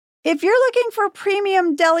If you're looking for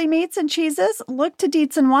premium deli meats and cheeses, look to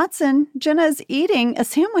Dietz & Watson. Jenna is eating a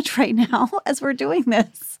sandwich right now as we're doing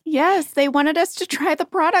this. Yes, they wanted us to try the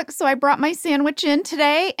product, so I brought my sandwich in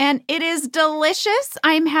today, and it is delicious.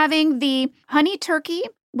 I'm having the honey turkey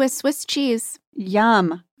with Swiss cheese.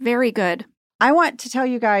 Yum. Very good. I want to tell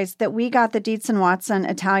you guys that we got the Dietz & Watson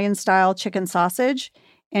Italian-style chicken sausage,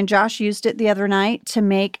 and Josh used it the other night to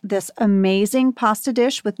make this amazing pasta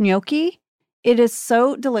dish with gnocchi. It is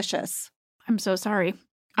so delicious. I'm so sorry.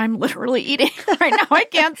 I'm literally eating right now. I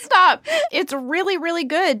can't stop. It's really, really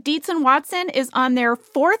good. Dietz & Watson is on their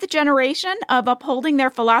 4th generation of upholding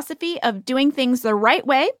their philosophy of doing things the right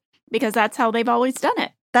way, because that's how they've always done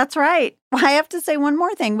it. That's right. I have to say one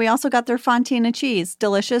more thing. We also got their Fontina cheese,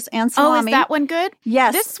 delicious, and salami. Oh, is that one good?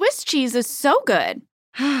 Yes. This Swiss cheese is so good.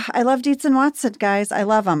 I love Dietz & Watson, guys. I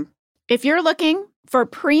love them. If you're looking for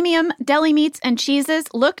premium deli meats and cheeses,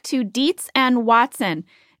 look to Dietz & Watson.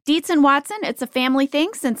 Dietz & Watson, it's a family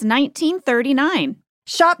thing since 1939.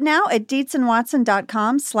 Shop now at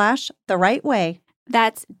dietzandwatson.com/therightway.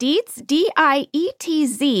 That's Dietz,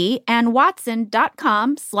 D-I-E-T-Z, and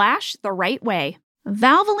Watson.com/therightway.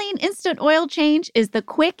 Valvoline Instant Oil Change is the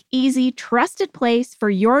quick, easy, trusted place for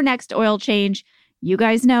your next oil change. You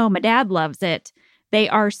guys know my dad loves it. They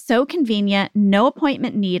are so convenient, no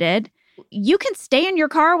appointment needed. You can stay in your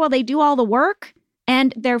car while they do all the work,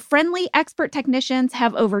 and their friendly expert technicians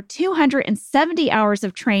have over 270 hours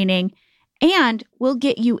of training and will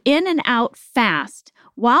get you in and out fast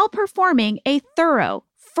while performing a thorough,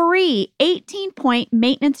 free 18-point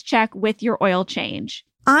maintenance check with your oil change.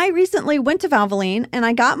 I recently went to Valvoline and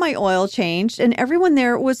I got my oil changed, and everyone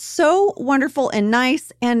there was so wonderful and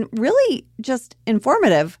nice and really just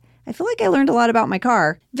informative. I feel like I learned a lot about my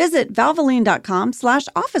car. Visit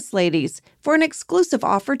valvoline.com/officeladies for an exclusive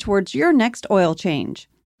offer towards your next oil change.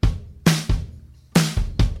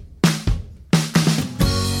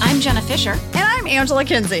 I'm Jenna Fisher. And I'm Angela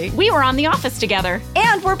Kinsey. We were on The Office together.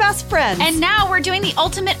 And we're best friends. And now we're doing the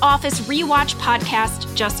Ultimate Office Rewatch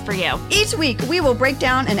podcast just for you. Each week, we will break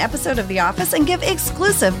down an episode of The Office and give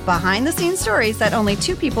exclusive behind-the-scenes stories that only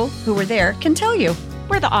 2 people who were there can tell you.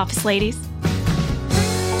 We're the Office Ladies.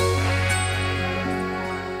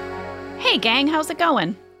 Hey, gang, how's it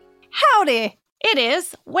going? Howdy. It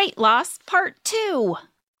is Weight Loss Part 2.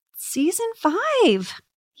 Season 5.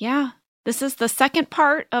 Yeah, this is the second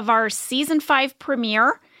part of our Season 5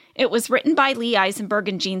 premiere. It was written by Lee Eisenberg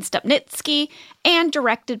and Gene Stupnitsky and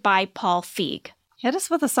directed by Paul Feig. Hit us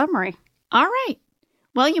with a summary. All right.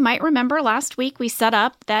 Well, you might remember last week we set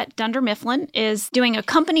up that Dunder Mifflin is doing a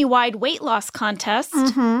company-wide weight loss contest.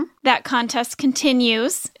 Mm-hmm. That contest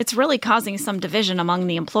continues. It's really causing some division among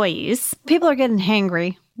the employees. People are getting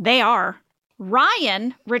hangry. They are.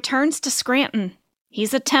 Ryan returns to Scranton.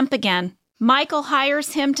 He's a temp again. Michael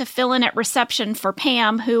hires him to fill in at reception for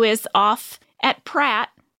Pam, who is off at Pratt.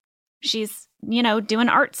 She's, doing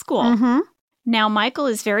art school. Mm-hmm. Now, Michael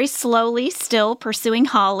is very slowly still pursuing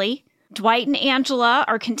Holly. Dwight and Angela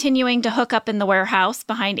are continuing to hook up in the warehouse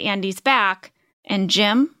behind Andy's back. And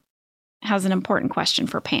Jim has an important question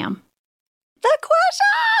for Pam. The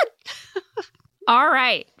question! All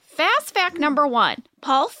right. Fast fact number 1.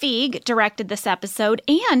 Paul Feig directed this episode,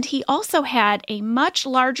 and he also had a much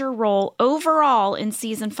larger role overall in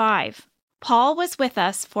Season 5. Paul was with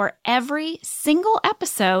us for every single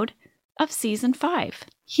episode of Season 5.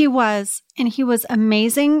 He was, and he was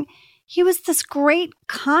amazing. He was this great,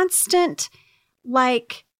 constant, I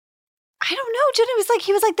don't know, Jenna,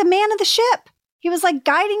 he was like the man of the ship. He was like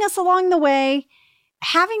guiding us along the way.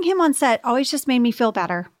 Having him on set always just made me feel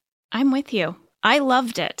better. I'm with you. I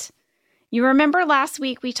loved it. You remember last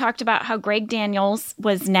week we talked about how Greg Daniels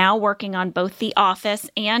was now working on both The Office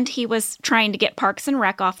and he was trying to get Parks and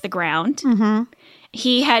Rec off the ground. Mm-hmm.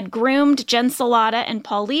 He had groomed Jen Salata and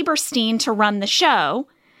Paul Lieberstein to run the show.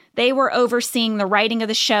 They were overseeing the writing of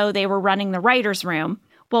the show. They were running the writer's room.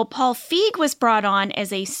 Well, Paul Feig was brought on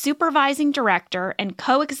as a supervising director and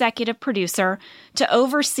co-executive producer to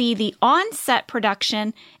oversee the on-set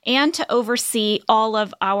production and to oversee all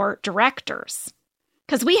of our directors.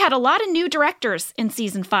 Because we had a lot of new directors in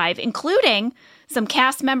Season 5, including some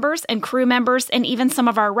cast members and crew members and even some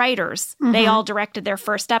of our writers. Mm-hmm. They all directed their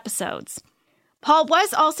first episodes. Paul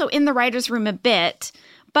was also in the writer's room a bit,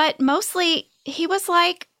 but mostly he was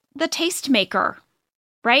like the tastemaker,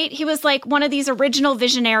 right? He was like one of these original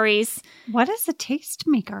visionaries. What is a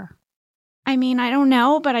tastemaker? I mean, I don't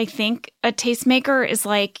know, but I think a tastemaker is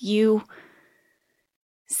like you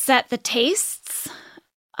set the tastes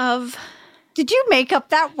of... Did you make up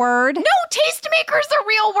that word? No, tastemaker is a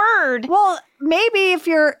real word. Well, maybe if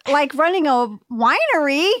you're like running a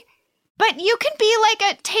winery... But you can be like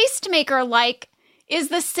a tastemaker is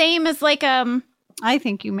the same as I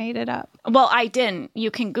think you made it up. Well, I didn't.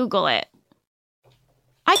 You can Google it.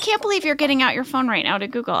 I can't believe you're getting out your phone right now to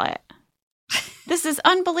Google it. This is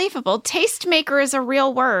unbelievable. Tastemaker is a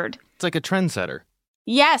real word. It's like a trendsetter.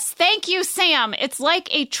 Yes. Thank you, Sam. It's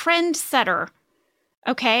like a trendsetter.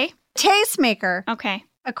 Okay? Tastemaker. Okay.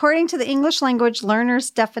 According to the English language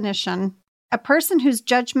learner's definition, a person whose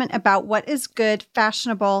judgment about what is good,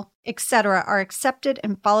 fashionable, etc. are accepted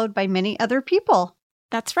and followed by many other people.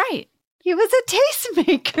 That's right. He was a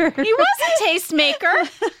tastemaker. He was a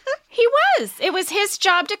tastemaker. He was. It was his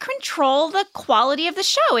job to control the quality of the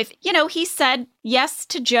show. If, he said yes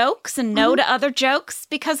to jokes and no to other jokes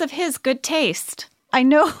because of his good taste. I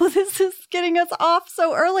know this is getting us off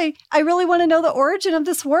so early. I really want to know the origin of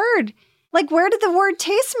this word. Where did the word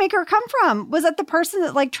tastemaker come from? Was that the person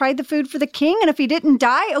that tried the food for the king? And if he didn't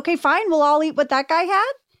die, okay, fine, we'll all eat what that guy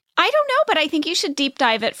had? I don't know, but I think you should deep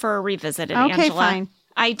dive it for a revisited, okay, Angela. Fine.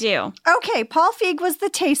 I do. Okay, Paul Feig was the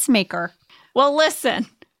tastemaker. Well, listen,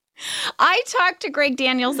 I talked to Greg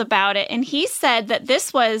Daniels about it, and he said that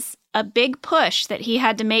this was a big push that he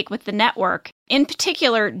had to make with the network. In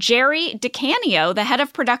particular, Jerry DeCanio, the head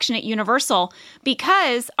of production at Universal,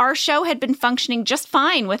 because our show had been functioning just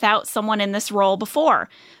fine without someone in this role before.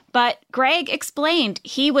 But Greg explained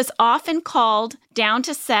he was often called down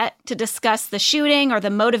to set to discuss the shooting or the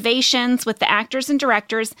motivations with the actors and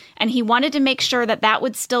directors, and he wanted to make sure that that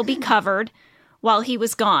would still be covered while he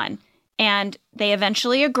was gone. And they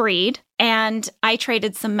eventually agreed, and I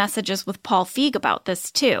traded some messages with Paul Feig about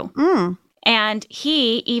this too. And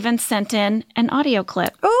he even sent in an audio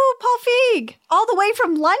clip. Oh, Paul Feig, all the way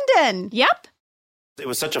from London. Yep. It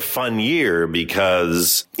was such a fun year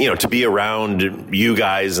because, to be around you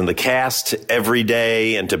guys and the cast every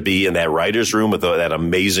day and to be in that writer's room with that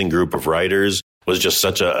amazing group of writers was just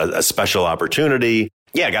such a special opportunity.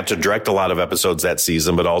 Yeah, I got to direct a lot of episodes that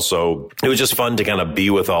season, but also it was just fun to kind of be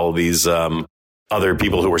with all these other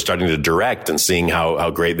people who were starting to direct and seeing how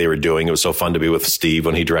great they were doing. It was so fun to be with Steve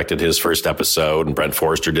when he directed his first episode, and Brent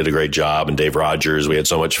Forrester did a great job, and Dave Rogers. We had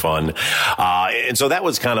so much fun. And so that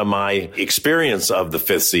was kind of my experience of the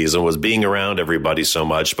 5th season, was being around everybody so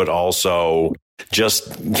much, but also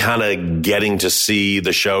just kind of getting to see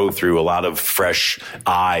the show through a lot of fresh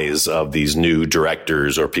eyes of these new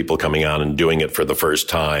directors or people coming on and doing it for the first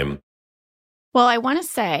time. Well, I want to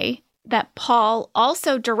say that Paul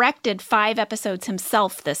also directed 5 episodes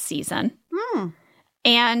himself this season.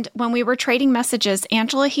 And when we were trading messages,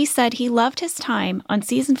 Angela, he said he loved his time on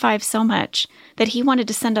season 5 so much that he wanted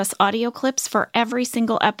to send us audio clips for every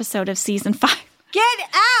single episode of season 5. Get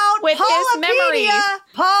out, with his memories.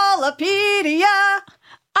 Paulopedia.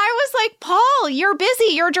 I was like, Paul, you're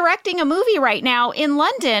busy. You're directing a movie right now in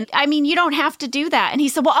London. I mean, you don't have to do that. And he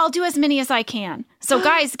said, well, I'll do as many as I can. So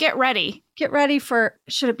guys, get ready. Get ready for,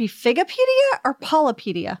 should it be Figopedia or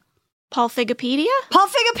Paulopedia? Paul Figopedia? Paul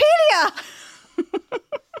Figopedia!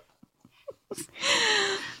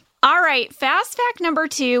 All right. Fast fact number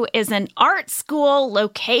 2 is an art school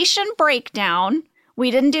location breakdown.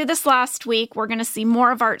 We didn't do this last week. We're going to see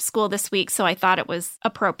more of art school this week, so I thought it was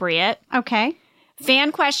appropriate. Okay.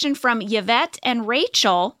 Fan question from Yvette and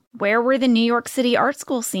Rachel. Where were the New York City art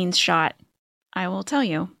school scenes shot? I will tell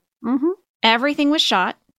you. Everything was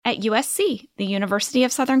shot at USC, the University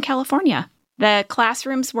of Southern California. The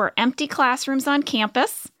classrooms were empty classrooms on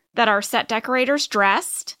campus that our set decorators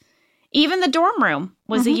dressed. Even the dorm room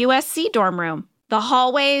was a USC dorm room. The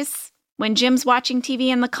hallways, when Jim's watching TV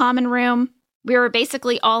in the common room, we were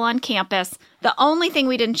basically all on campus. The only thing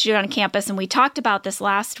we didn't shoot on campus, and we talked about this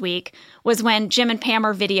last week, was when Jim and Pam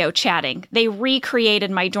are video chatting. They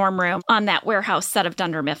recreated my dorm room on that warehouse set of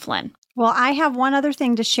Dunder Mifflin. Well, I have one other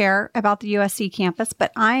thing to share about the USC campus,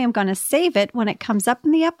 but I am going to save it when it comes up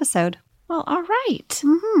in the episode. Well, all right.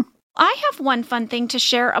 I have one fun thing to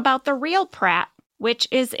share about the real Pratt, which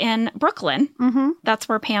is in Brooklyn. That's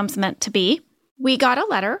where Pam's meant to be. We got a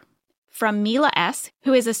letter from Mila S.,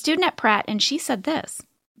 who is a student at Pratt, and she said this: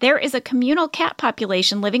 there is a communal cat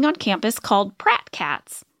population living on campus called Pratt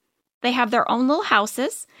Cats. They have their own little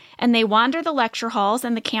houses, and they wander the lecture halls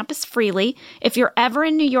and the campus freely. If you're ever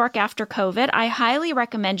in New York after COVID, I highly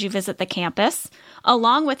recommend you visit the campus,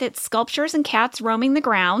 along with its sculptures and cats roaming the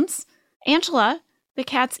grounds. Angela, the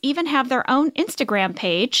cats even have their own Instagram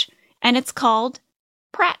page, and it's called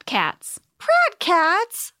Pratt Cats. Pratt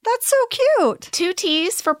Cats? That's so cute. 2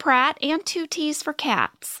 T's for Pratt and 2 T's for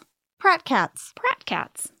cats. Pratt Cats. Pratt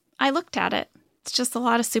Cats. I looked at it. It's just a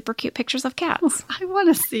lot of super cute pictures of cats. I want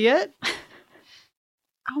to see it.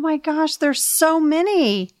 Oh my gosh, there's so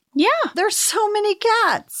many. Yeah. There's so many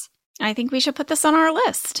cats. I think we should put this on our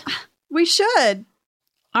list. We should.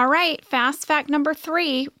 All right, fast fact number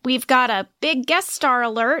 3. We've got a big guest star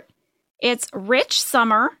alert. It's Rich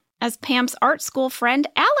Sommer as Pam's art school friend,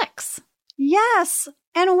 Alex. Yes,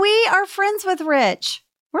 and we are friends with Rich.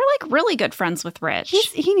 We're like really good friends with Rich.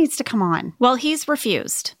 He needs to come on. Well, he's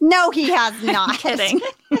refused. No, he has not. Kidding.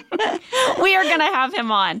 We are going to have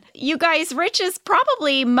him on. You guys, Rich is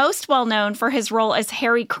probably most well known for his role as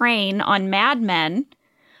Harry Crane on Mad Men.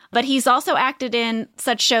 But he's also acted in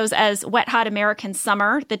such shows as Wet Hot American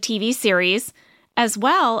Summer, the TV series, as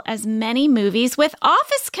well as many movies with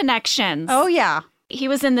office connections. Oh, yeah. He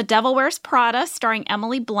was in The Devil Wears Prada, starring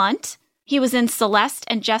Emily Blunt. He was in Celeste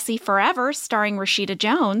and Jesse Forever, starring Rashida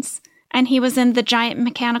Jones. And he was in The Giant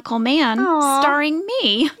Mechanical Man, starring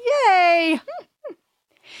me. Yay!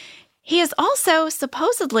 He is also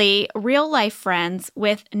supposedly real-life friends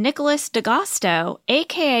with Nicholas D'Agosto,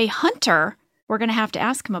 a.k.a. Hunter. We're going to have to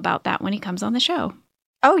ask him about that when he comes on the show.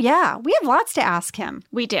 Oh, yeah. We have lots to ask him.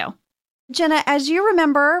 We do. Jenna, as you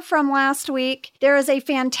remember from last week, there is a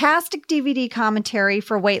fantastic DVD commentary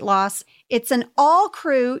for weight loss. It's an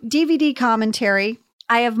all-crew DVD commentary.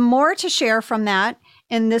 I have more to share from that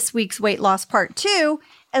in this week's Weight Loss Part 2,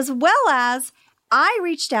 as well as I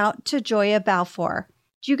reached out to Joya Balfour.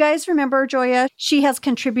 Do you guys remember Joya? She has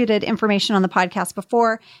contributed information on the podcast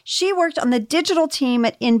before. She worked on the digital team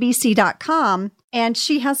at NBC.com, and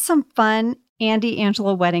she has some fun Andy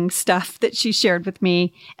Angela wedding stuff that she shared with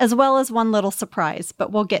me, as well as one little surprise,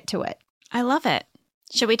 but we'll get to it. I love it.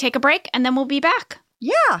 Should we take a break and then we'll be back?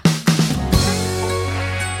 Yeah.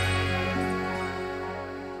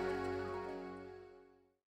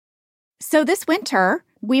 So this winter,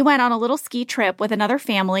 we went on a little ski trip with another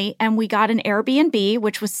family and we got an Airbnb,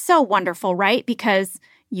 which was so wonderful, right? Because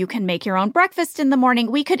you can make your own breakfast in the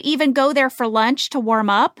morning. We could even go there for lunch to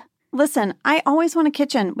warm up. Listen, I always want a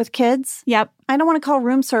kitchen with kids. Yep. I don't want to call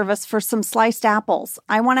room service for some sliced apples.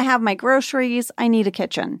 I want to have my groceries. I need a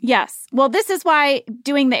kitchen. Yes. Well, this is why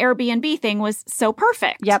doing the Airbnb thing was so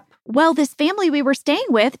perfect. Yep. Well, this family we were staying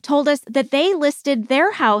with told us that they listed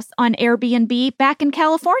their house on Airbnb back in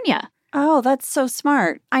California. Oh, that's so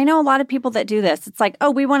smart. I know a lot of people that do this. It's like,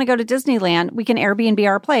 oh, we want to go to Disneyland. We can Airbnb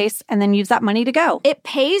our place and then use that money to go. It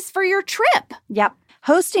pays for your trip. Yep.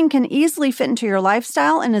 Hosting can easily fit into your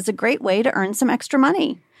lifestyle and is a great way to earn some extra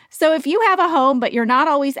money. So if you have a home, but you're not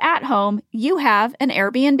always at home, you have an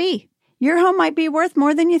Airbnb. Your home might be worth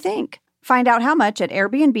more than you think. Find out how much at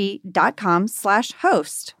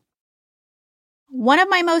airbnb.com/host. One of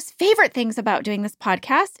my most favorite things about doing this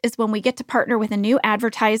podcast is when we get to partner with a new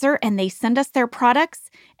advertiser and they send us their products.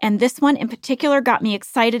 And this one in particular got me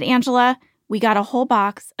excited, Angela. We got a whole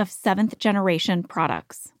box of 7th Generation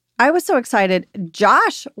products. I was so excited.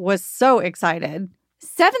 Josh was so excited.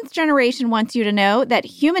 7th Generation wants you to know that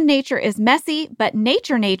human nature is messy, but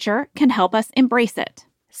nature can help us embrace it.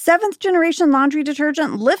 7th Generation laundry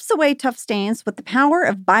detergent lifts away tough stains with the power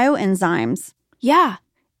of bioenzymes. Yeah,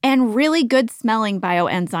 and really good smelling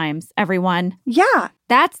bioenzymes, everyone. Yeah.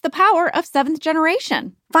 That's the power of 7th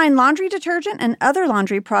Generation. Find laundry detergent and other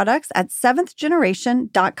laundry products at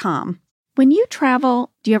 7thgeneration.com. When you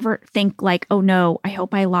travel, do you ever think like, oh no, I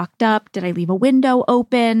hope I locked up? Did I leave a window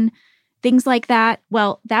open? Things like that.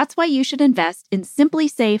 Well, that's why you should invest in Simply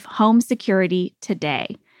Safe Home Security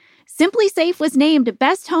today. Simply Safe was named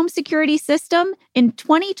Best Home Security System in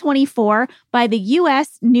 2024 by the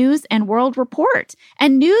U.S. News and World Report,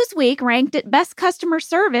 and Newsweek ranked it Best Customer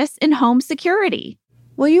Service in Home Security.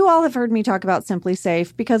 Well, you all have heard me talk about Simply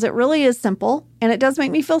Safe because it really is simple and it does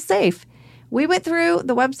make me feel safe. We went through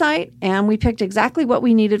the website and we picked exactly what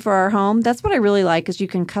we needed for our home. That's what I really like is you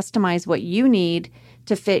can customize what you need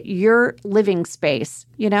to fit your living space,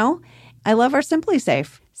 you know? I love our Simply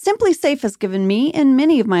Safe. Simply Safe has given me and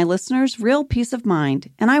many of my listeners real peace of mind,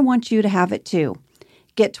 and I want you to have it too.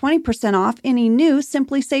 Get 20% off any new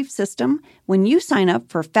Simply Safe system when you sign up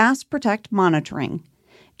for Fast Protect monitoring.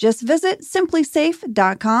 Just visit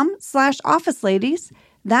simplysafe.com/officeladies.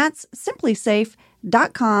 That's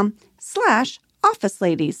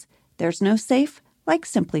simplysafe.com/officeladies. There's no safe like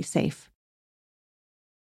Simply Safe.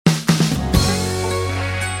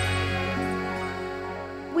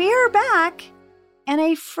 We're back, and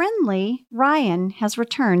a friendly Ryan has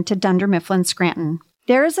returned to Dunder Mifflin Scranton.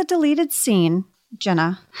 There is a deleted scene,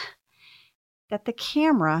 Jenna, that the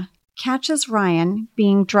camera catches Ryan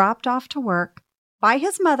being dropped off to work by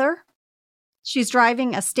his mother. She's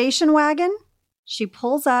driving a station wagon. She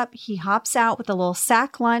pulls up, he hops out with a little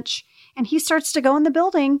sack lunch, and he starts to go in the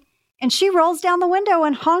building, and she rolls down the window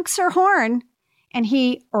and honks her horn, and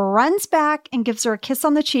he runs back and gives her a kiss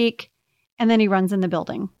on the cheek, and then he runs in the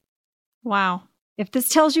building. Wow. If this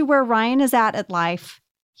tells you where Ryan is at life,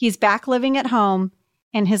 he's back living at home,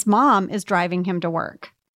 and his mom is driving him to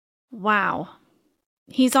work. Wow.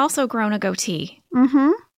 He's also grown a goatee.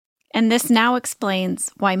 Mm-hmm. And this now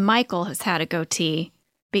explains why Michael has had a goatee,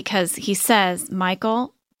 because he says,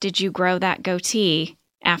 Michael, did you grow that goatee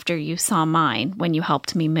after you saw mine when you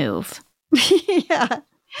helped me move? Yeah.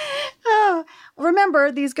 Oh,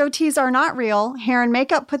 remember, these goatees are not real. Hair and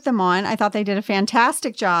makeup put them on. I thought they did a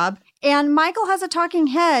fantastic job. And Michael has a talking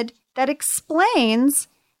head that explains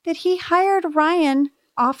that he hired Ryan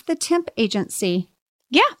off the temp agency.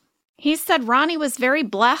 Yeah. He said Ronnie was very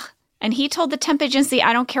blech, and he told the temp agency,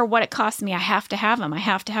 I don't care what it costs me. I have to have him. I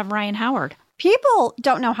have to have Ryan Howard. People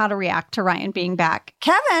don't know how to react to Ryan being back.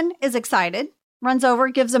 Kevin is excited, runs over,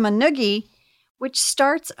 gives him a noogie, which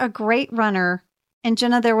starts a great runner. And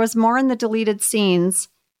Jenna, there was more in the deleted scenes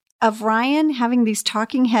of Ryan having these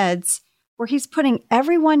talking heads where he's putting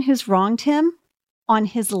everyone who's wronged him on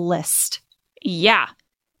his list. Yeah.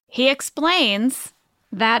 He explains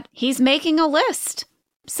that he's making a list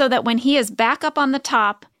so that when he is back up on the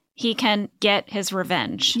top, he can get his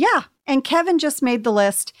revenge. Yeah. And Kevin just made the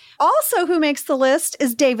list. Also, who makes the list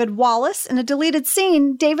is David Wallace. In a deleted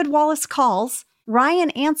scene, David Wallace calls,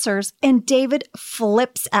 Ryan answers, and David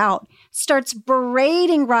flips out, starts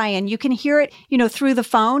berating Ryan. You can hear it, through the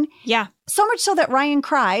phone. Yeah. So much so that Ryan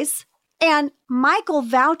cries. And Michael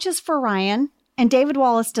vouches for Ryan, and David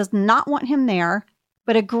Wallace does not want him there,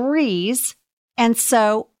 but agrees. And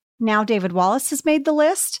so now David Wallace has made the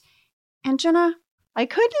list. And Jenna, I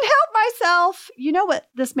couldn't help myself. You know what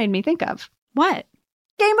this made me think of? What?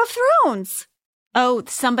 Game of Thrones. Oh,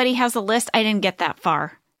 somebody has a list? I didn't get that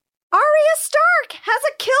far. Arya Stark has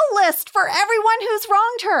a kill list for everyone who's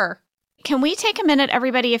wronged her. Can we take a minute,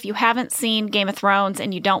 everybody, if you haven't seen Game of Thrones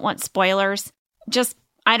and you don't want spoilers? Just,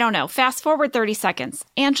 I don't know, fast forward 30 seconds.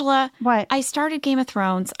 Angela, what? I started Game of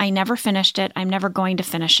Thrones. I never finished it. I'm never going to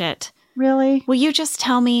finish it. Really? Will you just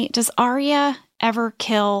tell me, does Arya ever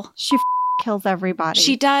kill? She kills everybody.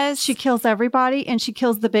 She does? She kills everybody, and she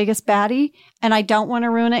kills the biggest baddie. And I don't want to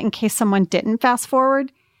ruin it in case someone didn't fast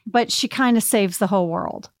forward, but she kind of saves the whole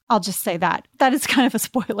world. I'll just say that. That is kind of a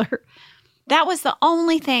spoiler. That was the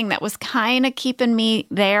only thing that was kind of keeping me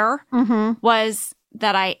there, was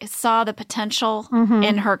that I saw the potential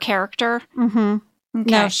in her character. Mm-hmm.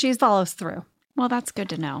 Okay. No, she follows through. Well, that's good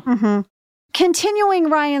to know. Continuing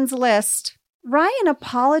Ryan's list, Ryan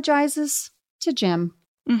apologizes to Jim,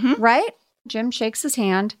 right? Jim shakes his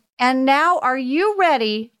hand. And now, are you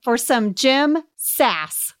ready for some Jim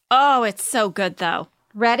sass? Oh, it's so good, though.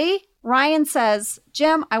 Ready? Ryan says,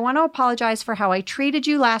 Jim, I want to apologize for how I treated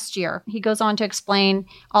you last year. He goes on to explain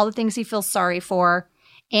all the things he feels sorry for.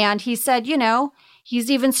 And he said, he's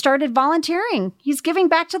even started volunteering. He's giving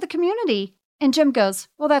back to the community. And Jim goes,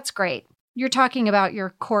 well, that's great. You're talking about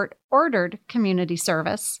your court-ordered community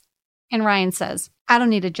service. And Ryan says, I don't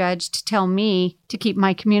need a judge to tell me to keep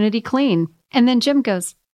my community clean. And then Jim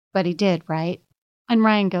goes, but he did, right? And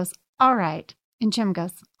Ryan goes, all right. And Jim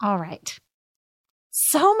goes, all right.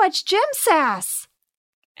 So much Jim sass.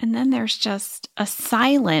 And then there's just a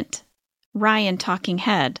silent Ryan talking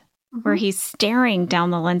head where he's staring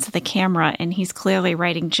down the lens of the camera and he's clearly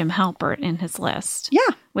writing Jim Halpert in his list.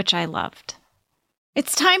 Yeah. Which I loved.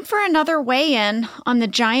 It's time for another weigh-in on the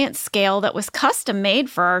giant scale that was custom made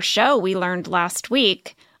for our show we learned last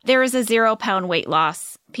week. There is a 0-pound weight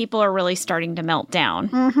loss. People are really starting to melt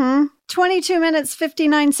down. 22 minutes,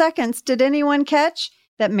 59 seconds. Did anyone catch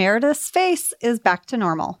that Meredith's face is back to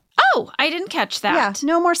normal? Oh, I didn't catch that. Yeah,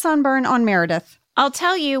 no more sunburn on Meredith. I'll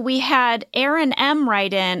tell you, we had Aaron M.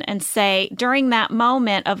 write in and say, during that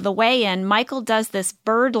moment of the weigh-in, Michael does this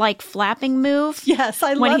bird-like flapping move. Yes,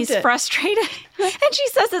 I loved it. When he's frustrated. And she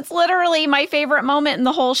says it's literally my favorite moment in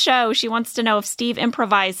the whole show. She wants to know if Steve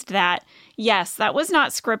improvised that. Yes, that was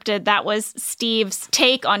not scripted. That was Steve's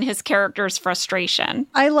take on his character's frustration.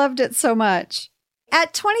 I loved it so much.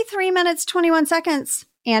 At 23 minutes, 21 seconds,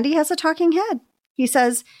 Andy has a talking head. He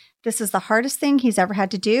says, this is the hardest thing he's ever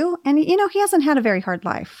had to do. And, he hasn't had a very hard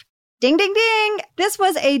life. Ding, ding, ding. This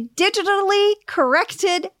was a digitally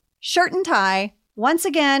corrected shirt and tie. Once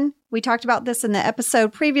again, we talked about this in the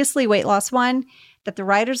episode previously, Weight Loss 1, that the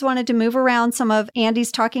writers wanted to move around some of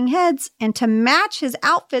Andy's talking heads. And to match his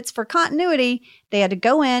outfits for continuity, they had to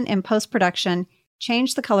go in and post-production,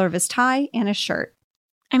 change the color of his tie and his shirt.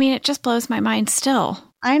 I mean, it just blows my mind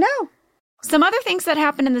still. I know. Some other things that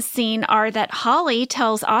happen in the scene are that Holly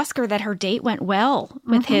tells Oscar that her date went well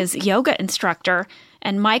with his yoga instructor,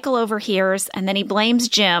 and Michael overhears, and then he blames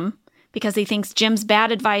Jim because he thinks Jim's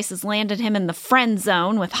bad advice has landed him in the friend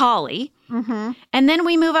zone with Holly. And then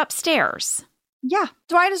we move upstairs. Yeah,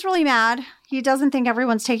 Dwight is really mad. He doesn't think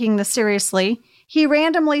everyone's taking this seriously. He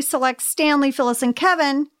randomly selects Stanley, Phyllis, and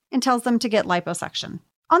Kevin and tells them to get liposuction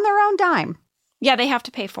on their own dime. Yeah, they have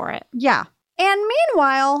to pay for it. Yeah. And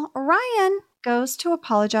meanwhile, Ryan goes to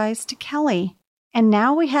apologize to Kelly. And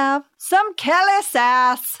now we have some Kelly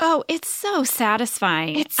sass. Oh, it's so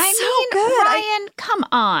satisfying. It's I so mean, good. Ryan, come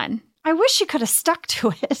on. I wish you could have stuck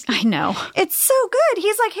to it. I know. It's so good.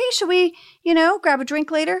 He's like, hey, should we, grab a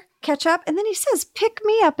drink later, catch up? And then he says, pick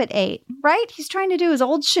me up at 8, right? He's trying to do his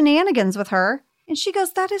old shenanigans with her. And she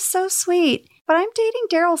goes, that is so sweet. But I'm dating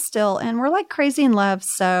Daryl still, and we're like crazy in love,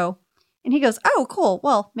 so. And he goes, oh, cool.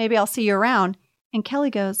 Well, maybe I'll see you around. And Kelly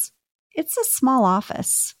goes, it's a small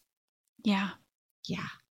office. Yeah. Yeah.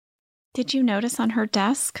 Did you notice on her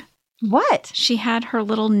desk? What? She had her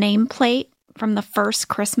little nameplate from the first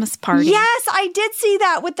Christmas party. Yes, I did see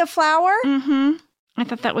that with the flower. Mm-hmm. I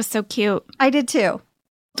thought that was so cute. I did too.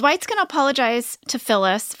 Dwight's going to apologize to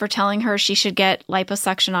Phyllis for telling her she should get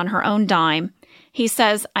liposuction on her own dime. He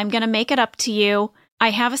says, I'm going to make it up to you. I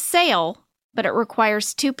have a sale, but it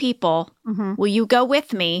requires 2 people. Mm-hmm. Will you go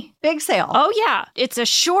with me? Big sale. Oh, yeah. It's a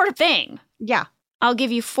sure thing. Yeah. I'll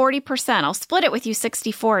give you 40%. I'll split it with you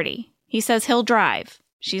 60-40. He says he'll drive.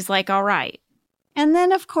 She's like, all right. And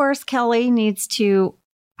then, of course, Kelly needs to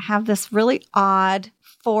have this really odd,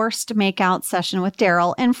 forced makeout session with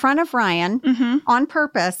Daryl in front of Ryan on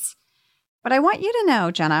purpose. But I want you to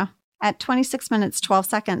know, Jenna, at 26 minutes, 12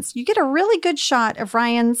 seconds, you get a really good shot of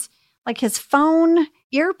Ryan's, like his phone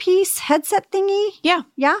earpiece headset thingy. Yeah.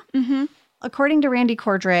 Yeah? Mm-hmm. According to Randy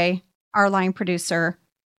Cordray, our line producer,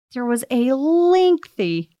 there was a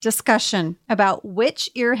lengthy discussion about which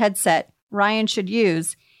ear headset Ryan should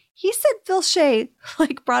use. He said Phil Shea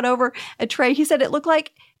brought over a tray. He said it looked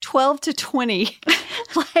like 12 to 20.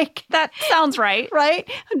 That sounds right.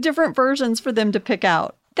 Right? Different versions for them to pick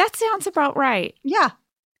out. That sounds about right. Yeah.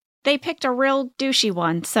 They picked a real douchey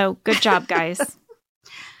one, so good job, guys.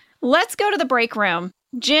 Let's go to the break room.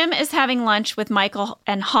 Jim is having lunch with Michael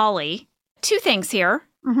and Holly. 2 things here.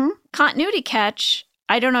 Mm-hmm. Continuity catch.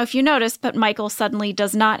 I don't know if you noticed, but Michael suddenly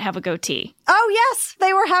does not have a goatee. Oh, yes.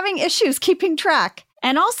 They were having issues keeping track.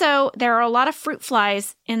 And also, there are a lot of fruit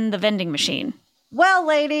flies in the vending machine. Well,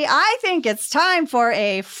 lady, I think it's time for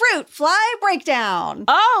a fruit fly breakdown.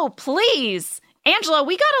 Oh, please. Angela,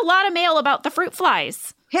 we got a lot of mail about the fruit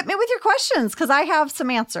flies. Hit me with your questions, because I have some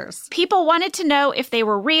answers. People wanted to know if they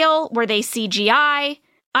were real. Were they CGI?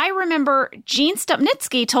 I remember Gene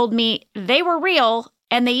Stupnitsky told me they were real,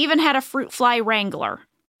 and they even had a fruit fly wrangler.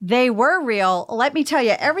 They were real. Let me tell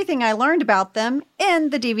you everything I learned about them in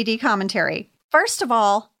the DVD commentary. First of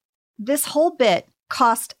all, this whole bit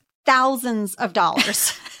cost thousands of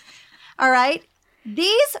dollars. All right?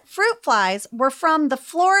 These fruit flies were from the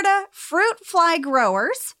Florida fruit fly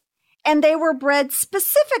growers, and they were bred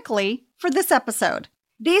specifically for this episode.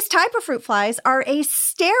 These type of fruit flies are a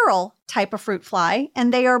sterile type of fruit fly,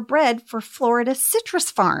 and they are bred for Florida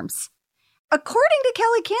citrus farms. According to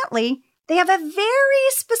Kelly Cantley, they have a very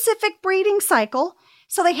specific breeding cycle,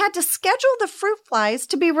 so they had to schedule the fruit flies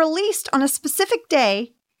to be released on a specific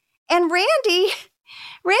day. And Randy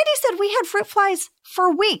said we had fruit flies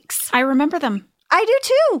for weeks. I remember them. I do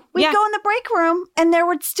too. We'd Yeah. go in the break room and there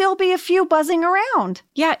would still be a few buzzing around.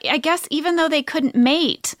 Yeah, I guess even though they couldn't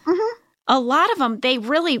mate, a lot of them, they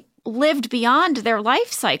really lived beyond their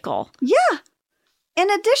life cycle. Yeah.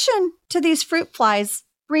 In addition to these fruit flies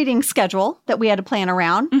breeding schedule that we had to plan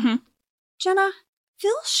around, Jenna,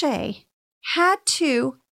 Phil Shea had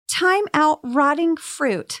to time out rotting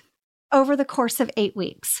fruit over the course of 8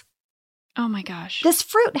 weeks. Oh my gosh. This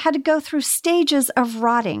fruit had to go through stages of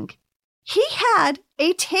rotting. He had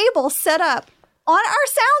a table set up on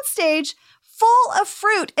our soundstage full of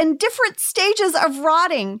fruit in different stages of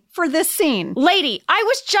rotting for this scene. Lady, I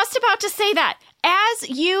was just about to say that. As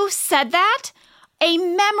you said that, a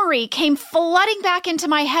memory came flooding back into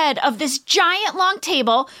my head of this giant long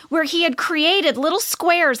table where he had created little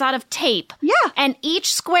squares out of tape. Yeah. And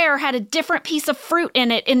each square had a different piece of fruit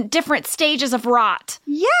in it in different stages of rot.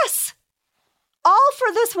 Yes. All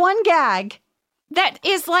for this one gag. That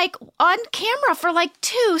is on camera for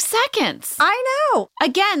 2 seconds. I know.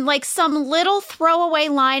 Again, some little throwaway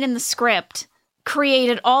line in the script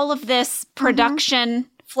created all of this production.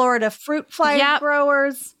 Florida fruit fly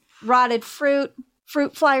growers, rotted fruit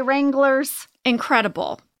fly wranglers.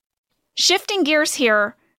 Incredible. Shifting gears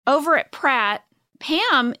here, over at Pratt,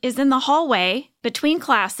 Pam is in the hallway between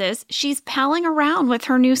classes. She's palling around with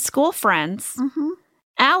her new school friends.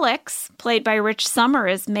 Alex, played by Rich Sommer,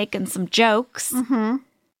 is making some jokes.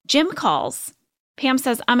 Jim calls. Pam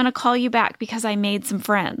says, I'm going to call you back because I made some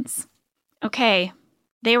friends. Okay.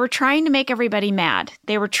 They were trying to make everybody mad.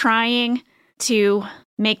 They were trying to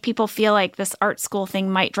make people feel like this art school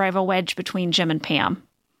thing might drive a wedge between Jim and Pam.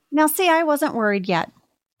 Now, see, I wasn't worried yet.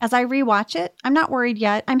 As I rewatch it, I'm not worried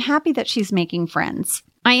yet. I'm happy that she's making friends.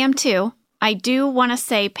 I am too. I do want to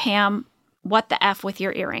say, Pam, what the F with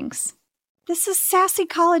your earrings? This is sassy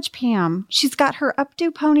college Pam. She's got her updo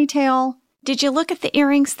ponytail. Did you look at the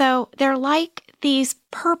earrings, though? They're like these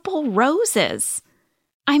purple roses.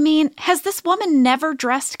 I mean, has this woman never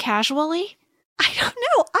dressed casually? I don't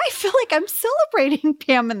know. I feel like I'm celebrating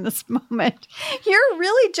Pam in this moment. You're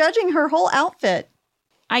really judging her whole outfit.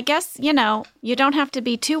 I guess, you don't have to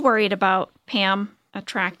be too worried about Pam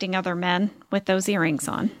attracting other men with those earrings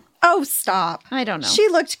on. Oh, stop. I don't know. She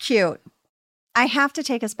looked cute. I have to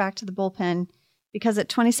take us back to the bullpen because at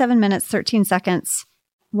 27 minutes, 13 seconds,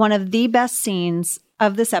 one of the best scenes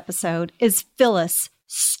of this episode is Phyllis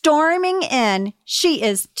storming in. She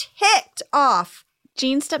is ticked off.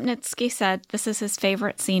 Gene Stupnitsky said this is his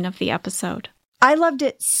favorite scene of the episode. I loved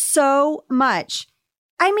it so much.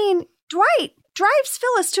 I mean, Dwight drives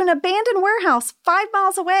Phyllis to an abandoned warehouse 5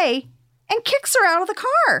 miles away and kicks her out of the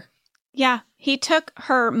car. Yeah, he took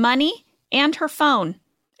her money and her phone.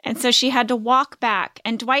 And so she had to walk back.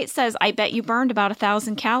 And Dwight says, I bet you burned about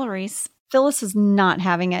 1,000 calories. Phyllis is not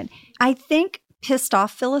having it. I think pissed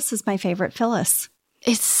off Phyllis is my favorite Phyllis.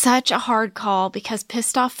 It's such a hard call because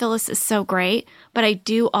pissed off Phyllis is so great. But I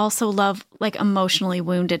do also love like emotionally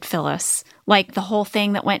wounded Phyllis. Like the whole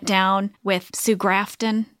thing that went down with Sue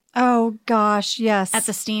Grafton. Oh, gosh, yes. At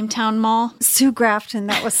the Steamtown Mall. Sue Grafton,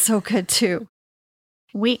 that was so good too.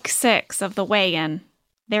 Week 6 of the weigh-in.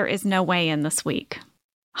 There is no weigh-in this week.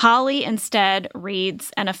 Holly instead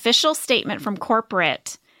reads an official statement from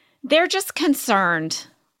corporate. They're just concerned.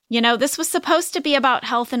 This was supposed to be about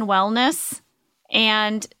health and wellness,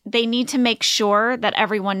 and they need to make sure that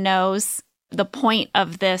everyone knows the point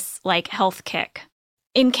of this, health kick.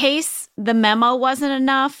 In case the memo wasn't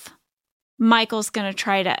enough, Michael's going to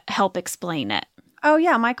try to help explain it. Oh,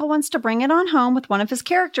 yeah, Michael wants to bring it on home with one of his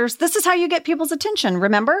characters. This is how you get people's attention,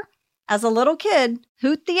 remember? As a little kid,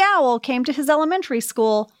 Hoot the Owl came to his elementary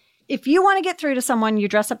school. If you want to get through to someone, you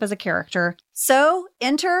dress up as a character. So,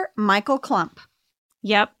 enter Michael Klump.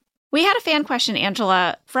 Yep. We had a fan question,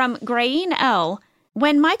 Angela, from Grayeen L.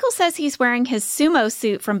 When Michael says he's wearing his sumo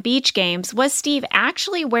suit from Beach Games, was Steve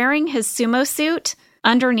actually wearing his sumo suit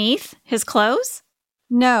underneath his clothes?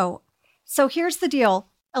 No. So here's the deal.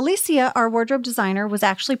 Alicia, our wardrobe designer, was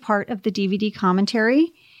actually part of the DVD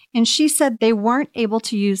commentary. And she said they weren't able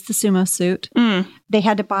to use the sumo suit. They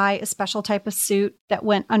had to buy a special type of suit that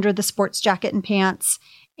went under the sports jacket and pants.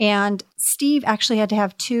 And Steve actually had to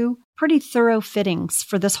have 2 pretty thorough fittings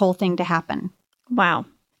for this whole thing to happen. Wow.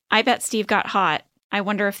 I bet Steve got hot. I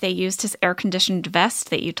wonder if they used his air-conditioned vest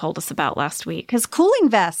that you told us about last week. His cooling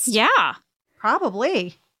vest. Yeah.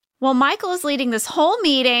 Probably. Well, Michael is leading this whole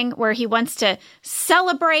meeting where he wants to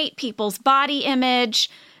celebrate people's body image,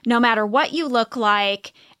 no matter what you look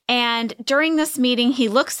like. And during this meeting, he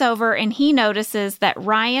looks over and he notices that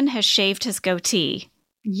Ryan has shaved his goatee.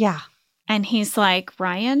 Yeah. And he's like,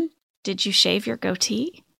 Ryan, did you shave your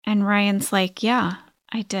goatee? And Ryan's like, yeah,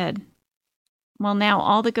 I did. Well, now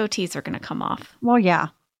all the goatees are going to come off. Well, yeah.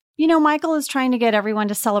 Michael is trying to get everyone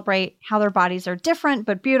to celebrate how their bodies are different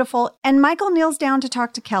but beautiful. And Michael kneels down to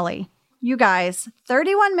talk to Kelly. You guys,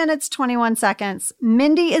 31 minutes, 21 seconds.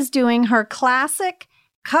 Mindy is doing her classic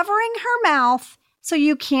covering her mouth so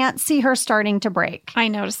you can't see her starting to break. I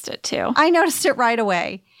noticed it too. I noticed it right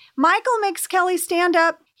away. Michael makes Kelly stand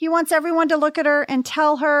up. He wants everyone to look at her and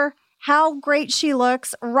tell her how great she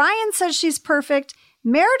looks. Ryan says she's perfect.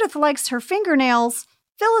 Meredith likes her fingernails.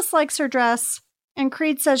 Phyllis likes her dress. And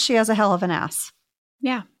Creed says she has a hell of an ass.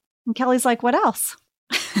 Yeah. And Kelly's like, what else?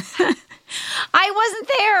 I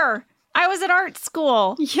wasn't there. I was at art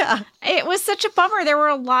school. Yeah. It was such a bummer. There were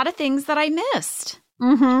a lot of things that I missed.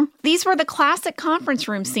 Mm-hmm. These were the classic conference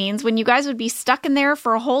room scenes when you guys would be stuck in there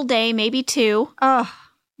for a whole day, maybe 2. Oh,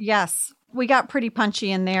 yes. We got pretty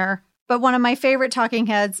punchy in there. But one of my favorite talking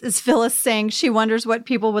heads is Phyllis saying she wonders what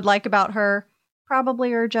people would like about her.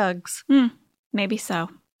 Probably her jugs. Maybe so.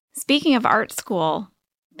 Speaking of art school,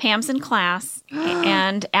 Pam's in class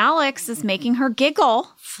and Alex is making her giggle.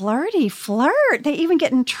 Flirty flirt. They even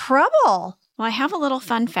get in trouble. Well, I have a little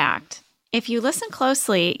fun fact. If you listen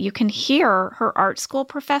closely, you can hear her art school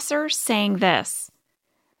professor saying this.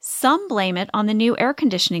 Some blame it on the new air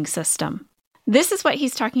conditioning system. This is what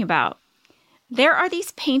he's talking about. There are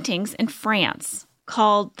these paintings in France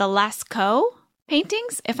called the Lascaux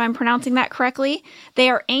paintings, if I'm pronouncing that correctly. They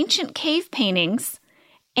are ancient cave paintings,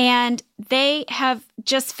 and they have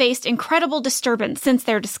just faced incredible disturbance since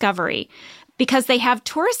their discovery because they have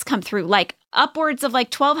tourists come through, like upwards of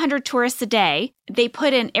like 1,200 tourists a day. They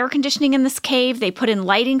put in air conditioning in this cave. They put in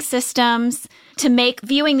lighting systems to make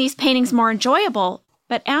viewing these paintings more enjoyable.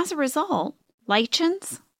 But as a result,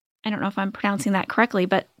 lichens, I don't know if I'm pronouncing that correctly,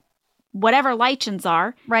 but whatever lichens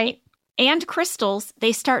are, Right. and crystals,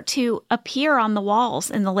 they start to appear on the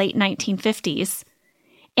walls in the late 1950s.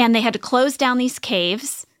 And they had to close down these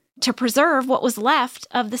caves to preserve what was left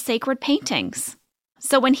of the sacred paintings.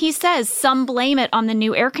 So when he says some blame it on the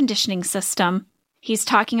new air conditioning system, he's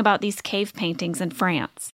talking about these cave paintings in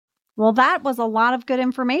France. Well, that was a lot of good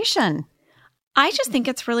information. I just think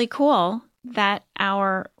it's really cool that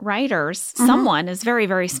our writers, someone is very,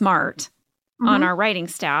 very smart on our writing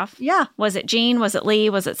staff. Yeah. Was it Gene? Was it Lee?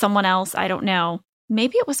 Was it someone else? I don't know.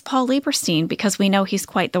 Maybe it was Paul Lieberstein, because we know he's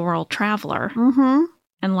quite the world traveler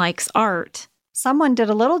and likes art. Someone did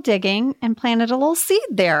a little digging and planted a little seed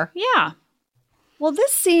there. Yeah. Well,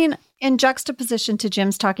 this scene in juxtaposition to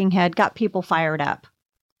Jim's talking head got people fired up,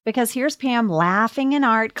 because here's Pam laughing in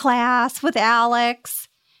art class with Alex.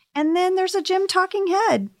 And then there's a Jim talking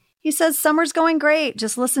head. He says, summer's going great.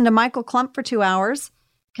 Just listen to Michael Klump for 2 hours.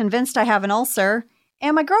 Convinced I have an ulcer.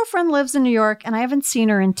 And my girlfriend lives in New York and I haven't seen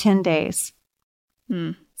her in 10 days.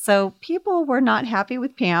 So people were not happy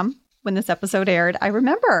with Pam when this episode aired. I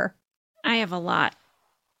remember. I have a lot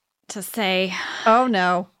to say. Oh,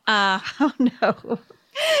 no. Oh, no.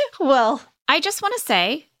 Well, I just want to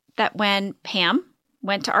say that when Pam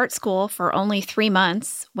went to art school for only 3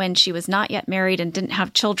 months, when she was not yet married and didn't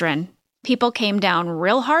have children, people came down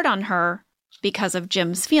real hard on her because of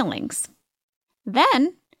Jim's feelings.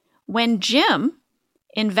 Then, when Jim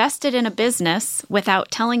invested in a business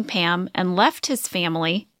without telling Pam and left his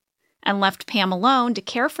family and left Pam alone to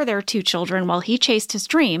care for their 2 children while he chased his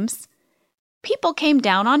dreams, people came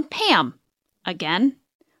down on Pam, again,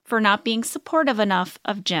 for not being supportive enough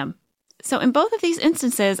of Jim. So in both of these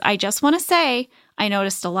instances, I just want to say I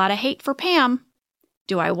noticed a lot of hate for Pam.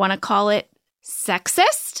 Do I want to call it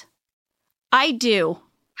sexist? I do.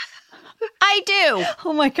 I do.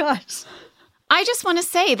 oh my gosh. I just want to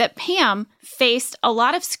say that Pam faced a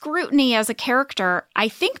lot of scrutiny as a character, I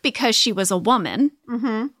think because she was a woman,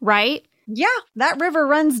 right? Yeah, that river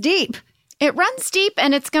runs deep. It runs deep,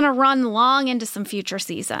 and it's going to run long into some future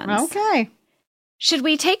seasons. Okay. Should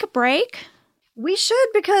we take a break? We should,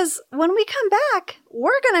 because when we come back,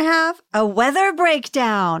 we're going to have a weather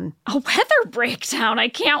breakdown. A weather breakdown. I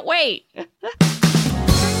can't wait.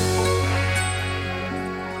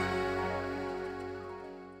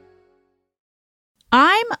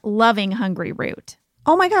 I'm loving Hungry Root.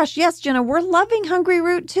 Oh my gosh, yes, Jenna, we're loving Hungry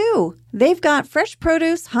Root too. They've got fresh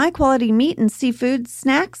produce, high-quality meat and seafood,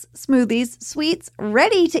 snacks, smoothies, sweets,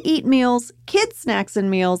 ready-to-eat meals, kids' snacks and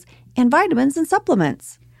meals, and vitamins and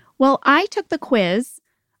supplements. Well, I took the quiz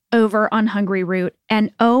over on Hungry Root,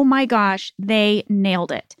 and oh my gosh, they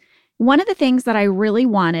nailed it. One of the things that I really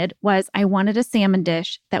wanted was I wanted a salmon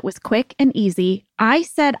dish that was quick and easy. I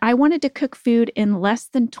said I wanted to cook food in less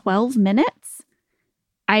than 12 minutes.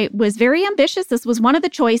 I was very ambitious. This was one of the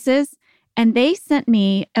choices. And they sent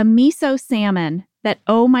me a miso salmon that,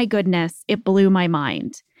 oh my goodness, it blew my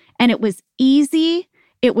mind. And it was easy.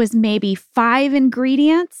 It was maybe 5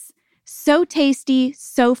 ingredients. So tasty,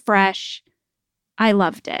 so fresh. I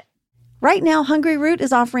loved it. Right now, Hungry Root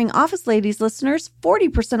is offering Office Ladies listeners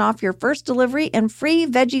 40% off your first delivery and free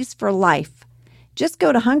veggies for life. Just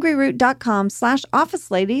go to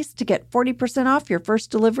hungryroot.com/officeladies to get 40% off your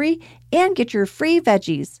first delivery and get your free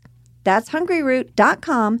veggies. That's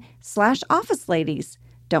hungryroot.com/officeladies.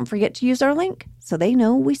 Don't forget to use our link so they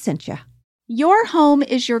know we sent you. Your home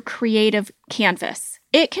is your creative canvas.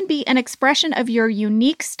 It can be an expression of your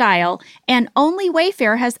unique style, and only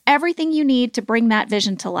Wayfair has everything you need to bring that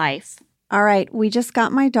vision to life. All right, we just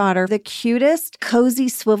got my daughter the cutest cozy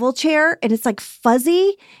swivel chair, and it's like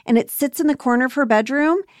fuzzy, and it sits in the corner of her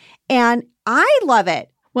bedroom, and I love it.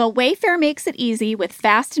 Well, Wayfair makes it easy with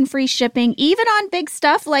fast and free shipping, even on big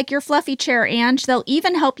stuff like your fluffy chair, Ange. They'll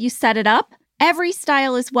even help you set it up. Every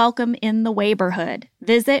style is welcome in the Wayborhood.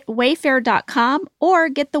 Visit wayfair.com or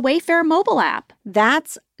get the Wayfair mobile app.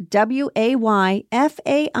 That's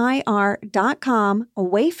WAYFAIR.com.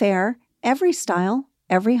 Wayfair, every style,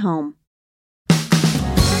 every home.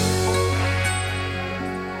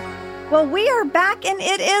 Well, we are back and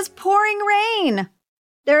it is pouring rain.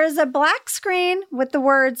 There is a black screen with the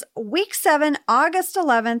words Week 7, August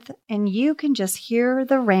 11th, and you can just hear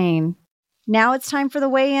the rain. Now it's time for the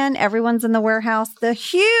weigh-in. Everyone's in the warehouse. The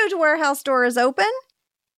huge warehouse door is open,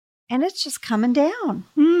 and it's just coming down.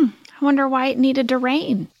 I wonder why it needed to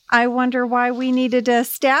rain. I wonder why we needed to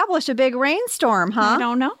establish a big rainstorm, huh? I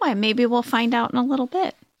don't know. Maybe we'll find out in a little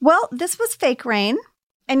bit. Well, this was fake rain.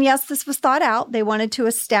 And yes, this was thought out. They wanted to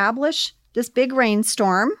establish this big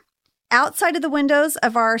rainstorm outside of the windows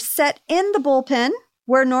of our set in the bullpen,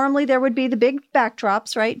 where normally there would be the big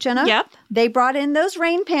backdrops, right, Jenna? Yep. They brought in those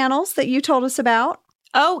rain panels that you told us about.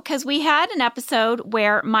 Oh, because we had an episode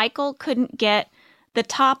where Michael couldn't get the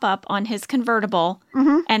top up on his convertible,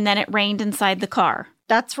 and then it rained inside the car.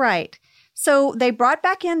 That's right. So they brought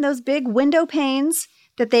back in those big window panes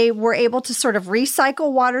that they were able to sort of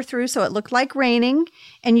recycle water through so it looked like raining.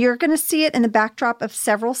 And you're going to see it in the backdrop of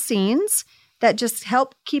several scenes that just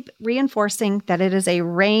help keep reinforcing that it is a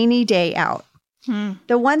rainy day out.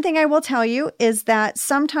 The one thing I will tell you is that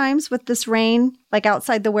sometimes with this rain, like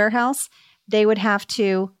outside the warehouse, they would have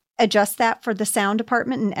to adjust that for the sound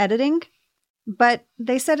department and editing. But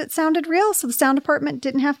they said it sounded real, so the sound department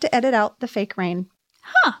didn't have to edit out the fake rain.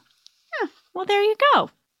 Huh. Yeah. Well, there you go.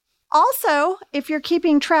 Also, if you're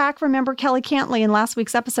keeping track, remember Kelly Cantley in last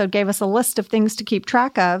week's episode gave us a list of things to keep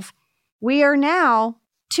track of. We are now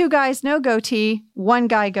 2 guys, no goatee, 1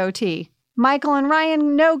 guy goatee. Michael and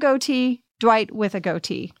Ryan, no goatee, Dwight with a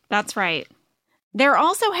goatee. That's right. They're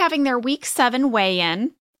also having their week 7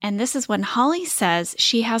 weigh-in. And this is when Holly says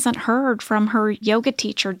she hasn't heard from her yoga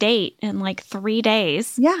teacher date in like 3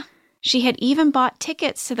 days. Yeah. She had even bought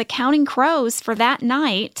tickets to the Counting Crows for that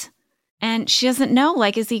night. And she doesn't know,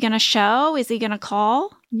 like, is he going to show? Is he going to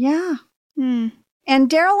call? Yeah. And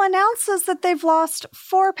Daryl announces that they've lost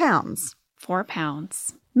 4 pounds. 4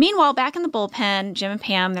 pounds. Meanwhile, back in the bullpen, Jim and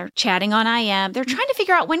Pam, they're chatting on IM. They're trying to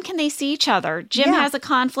figure out when can they see each other. Jim has a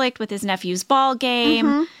conflict with his nephew's ball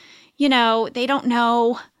game. You know, they don't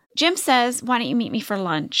know. Jim says, why don't you meet me for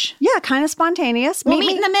lunch? Yeah, kind of spontaneous. We'll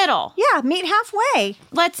meet in the middle. Yeah, meet halfway.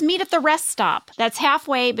 Let's meet at the rest stop. That's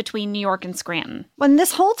halfway between New York and Scranton. When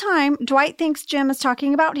this whole time, Dwight thinks Jim is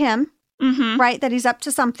talking about him, right? That he's up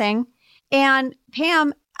to something. And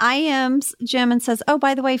Pam IMs Jim and says, oh,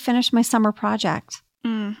 by the way, finish my summer project.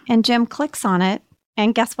 And Jim clicks on it.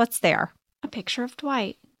 And guess what's there? A picture of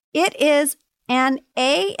Dwight. It is an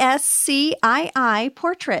ASCII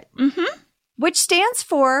portrait, which stands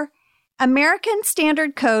for American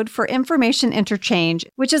Standard Code for Information Interchange,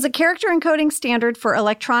 which is a character encoding standard for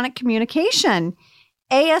electronic communication.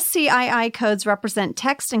 ASCII codes represent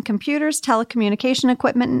text in computers, telecommunication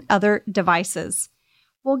equipment, and other devices.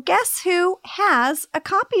 Well, guess who has a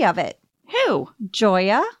copy of it? Who?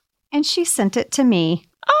 Joya, and she sent it to me.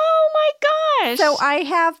 Oh my gosh. So I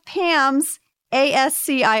have Pam's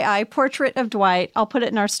ASCII portrait of Dwight. I'll put it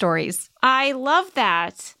in our stories. I love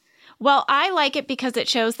that. Well, I like it because it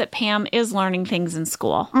shows that Pam is learning things in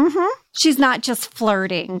school. She's not just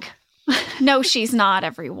flirting. No, she's not,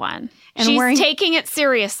 everyone. And she's taking it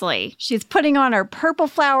seriously. She's putting on her purple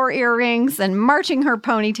flower earrings and marching her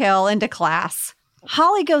ponytail into class.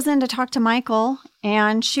 Holly goes in to talk to Michael,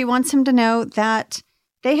 and she wants him to know that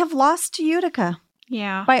they have lost to Utica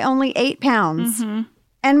by only 8 pounds.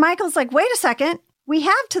 And Michael's like, wait a second, we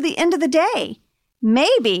have to the end of the day.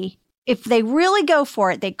 Maybe if they really go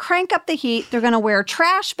for it, they crank up the heat, they're going to wear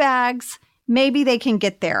trash bags, maybe they can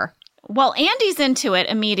get there. Well, Andy's into it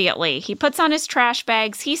immediately. He puts on his trash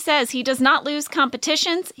bags. He says he does not lose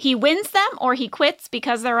competitions. He wins them or he quits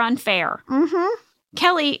because they're unfair.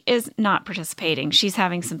 Kelly is not participating. She's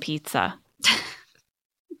having some pizza.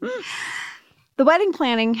 The wedding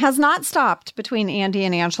planning has not stopped between Andy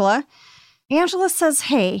and Angela. Angela says,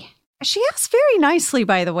 hey, she asks very nicely,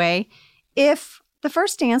 by the way, if the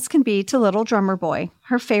first dance can be to Little Drummer Boy,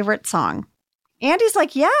 her favorite song. Andy's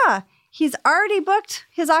like, yeah, he's already booked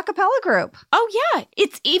his a cappella group. Oh, yeah.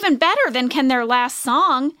 It's even better than can their last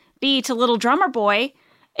song be to Little Drummer Boy.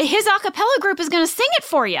 His a cappella group is going to sing it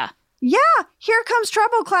for you. Yeah, Here Comes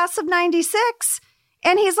Trouble, class of 96.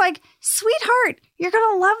 And he's like, sweetheart, you're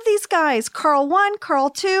going to love these guys. Carl 1, Carl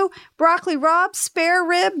 2, Broccoli Rob, Spare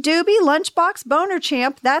Rib, Doobie, Lunchbox, Boner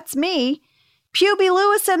Champ, that's me, Puby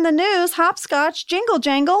Lewis and the News, Hopscotch, Jingle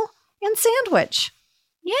Jangle, and Sandwich.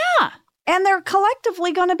 Yeah. And they're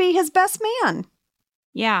collectively going to be his best man.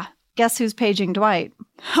 Yeah. Guess who's paging Dwight?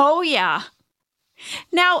 Oh, yeah.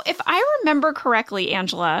 Now, if I remember correctly,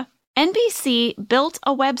 Angela, NBC built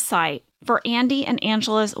a website for Andy and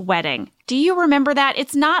Angela's wedding. Do you remember that?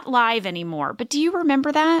 It's not live anymore, but do you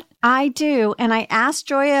remember that? I do, and I asked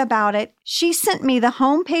Joya about it. She sent me the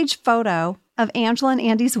homepage photo of Angela and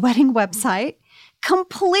Andy's wedding website,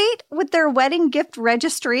 complete with their wedding gift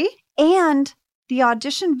registry and the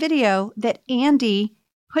audition video that Andy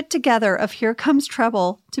put together of Here Comes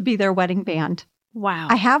Trouble to be their wedding band. Wow.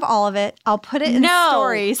 I have all of it. I'll put it in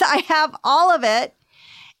stories. I have all of it.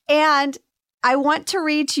 And I want to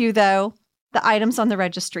read to you, though, the items on the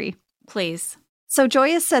registry. Please. So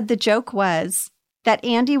Joya said the joke was, that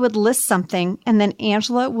Andy would list something and then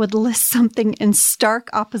Angela would list something in stark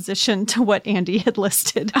opposition to what Andy had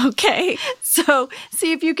listed. Okay. So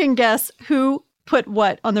see if you can guess who put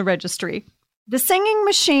what on the registry. The Singing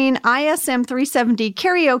Machine ISM 370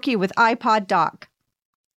 karaoke with iPod dock.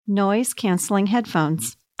 Noise-canceling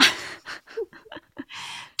headphones.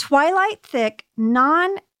 Twilight thick,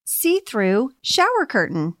 non-see-through shower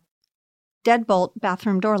curtain. Deadbolt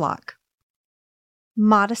bathroom door lock.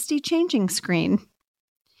 Modesty changing screen.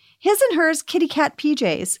 His and hers kitty cat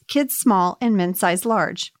PJs, kids small and men's size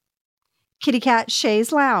large. Kitty cat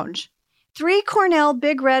chaise lounge. 3 Cornell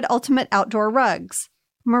Big Red Ultimate Outdoor rugs.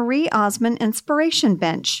 Marie Osmond inspiration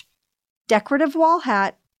bench. Decorative wall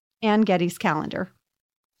hat and Getty's calendar.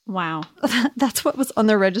 Wow. That's what was on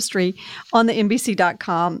the registry on the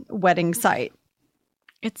NBC.com wedding site.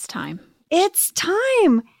 It's time. It's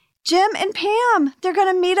time. Jim and Pam, they're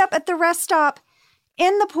going to meet up at the rest stop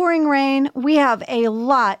in the pouring rain. We have a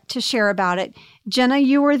lot to share about it. Jenna,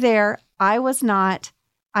 you were there. I was not.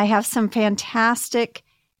 I have some fantastic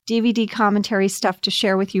DVD commentary stuff to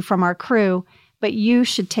share with you from our crew, but you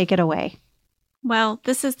should take it away. Well,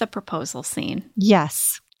 this is the proposal scene.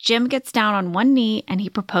 Yes. Jim gets down on one knee and he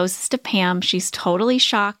proposes to Pam. She's totally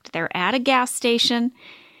shocked. They're at a gas station.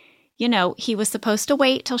 You know, he was supposed to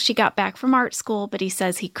wait till she got back from art school, but he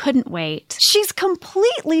says he couldn't wait. She's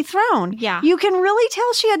completely thrown. Yeah. You can really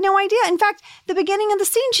tell she had no idea. In fact, the beginning of the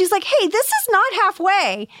scene, she's like, hey, this is not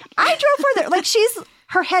halfway. I drove further. Like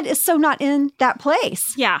her head is so not in that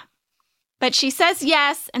place. Yeah. But she says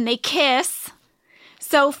yes, and they kiss.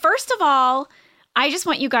 So first of all, I just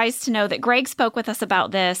want you guys to know that Greg spoke with us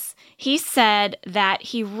about this. He said that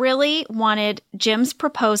he really wanted Jim's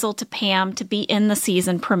proposal to Pam to be in the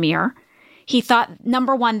season premiere. He thought,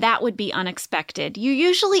 number one, that would be unexpected. You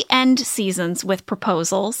usually end seasons with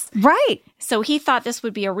proposals. Right. So he thought this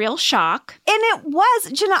would be a real shock. And it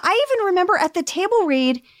was, Jenna, I even remember at the table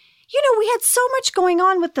read, you know, we had so much going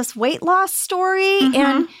on with this weight loss story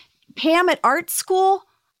and Pam at art school.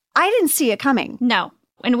 I didn't see it coming. No.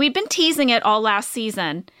 And we've been teasing it all last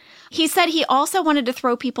season. He said he also wanted to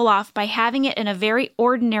throw people off by having it in a very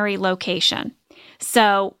ordinary location.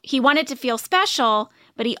 So he wanted to feel special,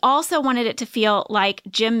 but he also wanted it to feel like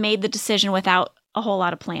Jim made the decision without a whole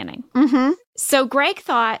lot of planning. Mm-hmm. So Greg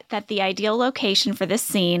thought that the ideal location for this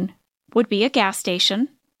scene would be a gas station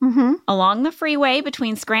along the freeway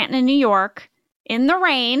between Scranton and New York in the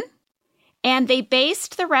rain. And they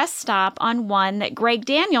based the rest stop on one that Greg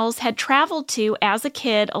Daniels had traveled to as a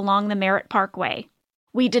kid along the Merritt Parkway.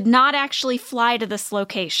 We did not actually fly to this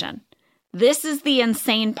location. This is the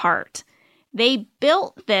insane part. They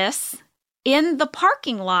built this in the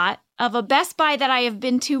parking lot of a Best Buy that I have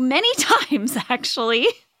been to many times, actually.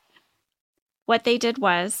 What they did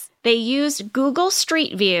was they used Google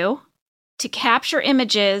Street View to capture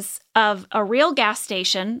images of a real gas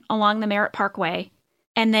station along the Merritt Parkway.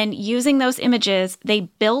 And then using those images, they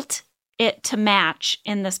built it to match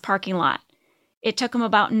in this parking lot. It took them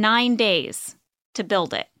about 9 days to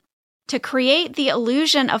build it. To create the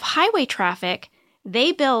illusion of highway traffic,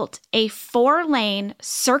 they built a 4-lane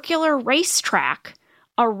circular racetrack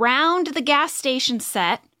around the gas station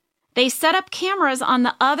set. They set up cameras on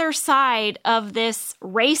the other side of this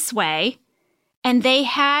raceway, and they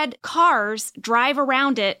had cars drive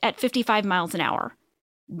around it at 55 miles an hour.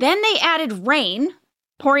 Then they added rain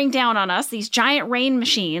pouring down on us, these giant rain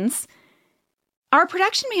machines. Our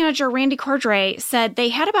production manager, Randy Cordray, said they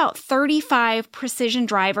had about 35 precision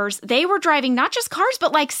drivers. They were driving not just cars,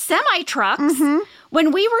 but like semi-trucks.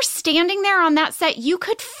 When we were standing there on that set, you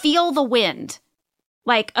could feel the wind,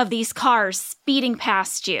 like, of these cars speeding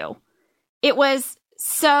past you. It was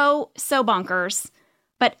so bonkers.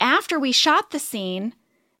 But after we shot the scene,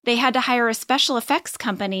 they had to hire a special effects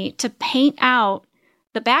company to paint out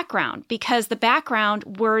the background, because the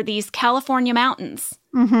background were these California mountains.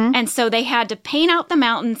 And so they had to paint out the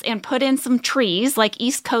mountains and put in some trees, like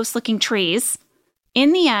East Coast looking trees.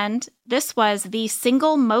 In the end, this was the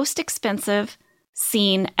single most expensive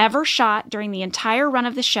scene ever shot during the entire run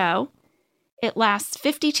of the show. It lasts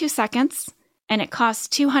 52 seconds and it costs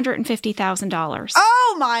 $250,000.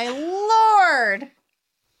 Oh my Lord.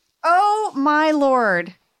 Oh my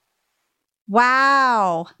Lord.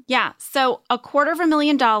 Wow. Yeah, so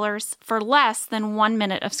 $250,000 for less than 1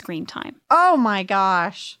 minute of screen time. Oh my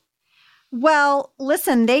gosh. Well,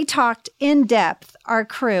 listen, they talked in depth, our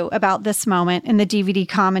crew, about this moment in the DVD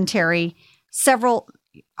commentary. Several,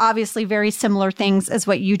 obviously very similar things as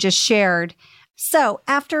what you just shared. So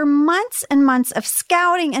after months and months of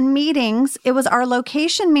scouting and meetings, it was our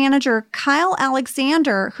location manager, Kyle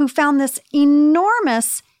Alexander, who found this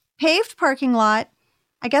enormous paved parking lot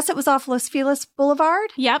I guess it was off Los Feliz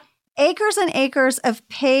Boulevard. Yep. Acres and acres of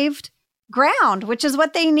paved ground, which is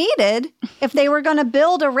what they needed if they were going to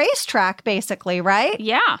build a racetrack, basically, right?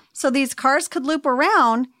 Yeah. So these cars could loop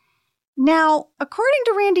around. Now, according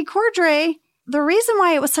to Randy Cordray, the reason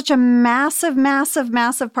why it was such a massive, massive,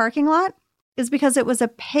 massive parking lot is because it was a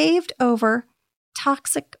paved over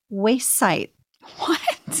toxic waste site.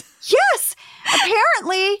 What? Yes.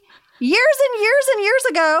 Apparently, years and years and years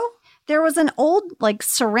ago, there was an old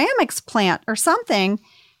ceramics plant or something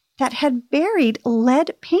that had buried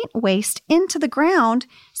lead paint waste into the ground.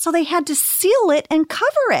 So they had to seal it and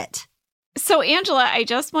cover it. So, Angela, I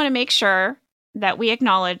just want to make sure that we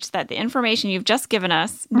acknowledge that the information you've just given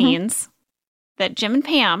us means that Jim and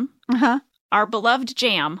Pam, our beloved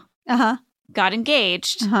Jam, got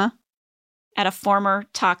engaged at a former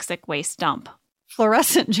toxic waste dump.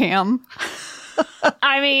 Fluorescent Jam.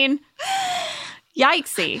 I mean,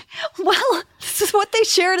 yikesy. Well, this is what they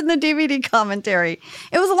shared in the DVD commentary.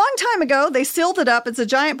 It was a long time ago. They sealed it up. It's a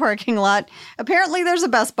giant parking lot. Apparently, there's a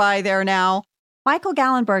Best Buy there now. Michael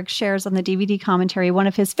Gallenberg shares on the DVD commentary one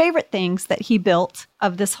of his favorite things that he built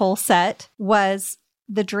of this whole set was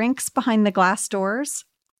the drinks behind the glass doors.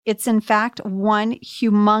 It's, in fact, one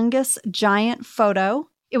humongous giant photo.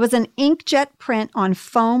 It was an inkjet print on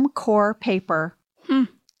foam core paper.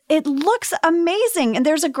 It looks amazing. And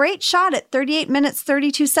there's a great shot at 38 minutes,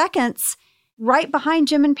 32 seconds right behind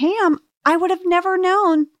Jim and Pam. I would have never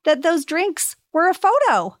known that those drinks were a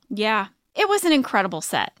photo. Yeah. It was an incredible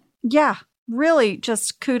set. Yeah. Really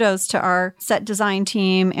just kudos to our set design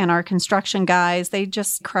team and our construction guys. They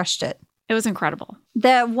just crushed it. It was incredible.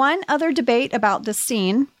 The one other debate about this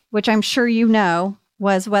scene, which I'm sure you know,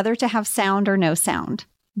 was whether to have sound or no sound.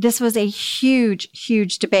 This was a huge,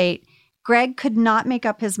 huge debate. Greg could not make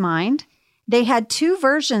up his mind. They had two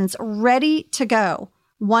versions ready to go,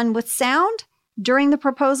 one with sound during the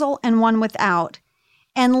proposal and one without.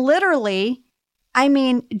 And literally, I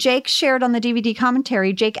mean, Jake shared on the DVD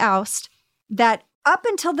commentary, Jake Aust, that up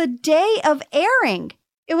until the day of airing,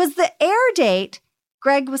 it was the air date,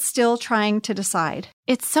 Greg was still trying to decide.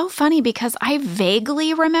 It's so funny because I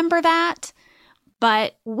vaguely remember that,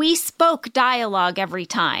 but we spoke dialogue every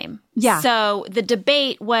time. Yeah. So the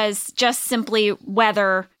debate was just simply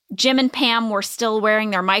whether Jim and Pam were still wearing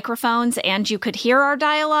their microphones and you could hear our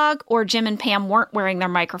dialogue, or Jim and Pam weren't wearing their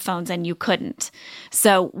microphones and you couldn't.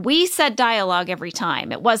 So we said dialogue every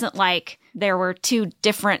time. It wasn't like there were two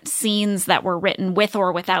different scenes that were written with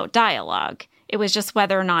or without dialogue. It was just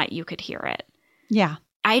whether or not you could hear it. Yeah.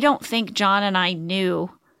 I don't think John and I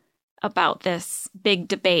knew about this big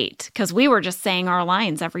debate because we were just saying our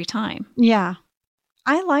lines every time. Yeah.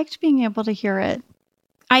 I liked being able to hear it.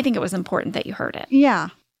 I think it was important that you heard it. Yeah.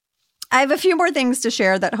 I have a few more things to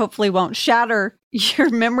share that hopefully won't shatter your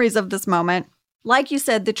memories of this moment. Like you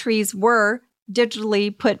said, the trees were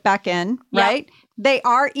digitally put back in, right? Yep. They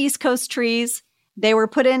are East Coast trees. They were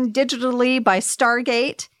put in digitally by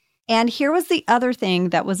Stargate. And here was the other thing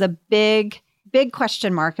that was a big, big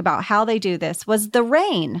question mark about how they do this was the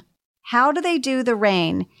rain. How do they do the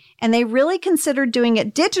rain? And they really considered doing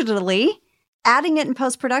it digitally, adding it in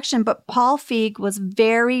post-production, but Paul Feig was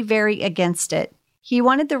very, very against it. He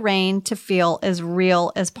wanted the rain to feel as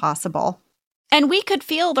real as possible. And we could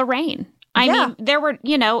feel the rain. I mean, there were,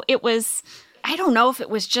 it was, I don't know if it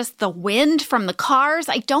was just the wind from the cars.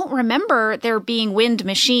 I don't remember there being wind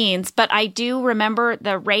machines, but I do remember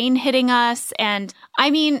the rain hitting us. And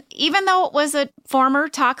I mean, even though it was a former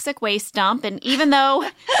toxic waste dump, and even though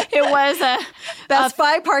it was a Best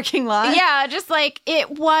Buy parking lot. Yeah, just like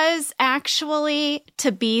it was actually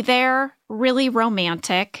to be there really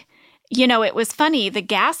romantic. It was funny. The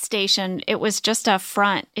gas station, it was just a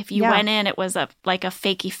front. If you went in, it was like a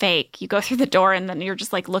fakey fake. You go through the door and then you're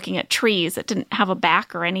just like looking at trees. It didn't have a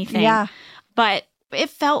back or anything. Yeah. But it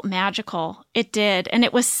felt magical. It did. And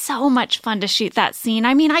it was so much fun to shoot that scene.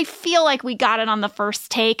 I mean, I feel like we got it on the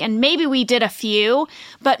first take and maybe we did a few,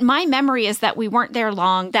 but my memory is that we weren't there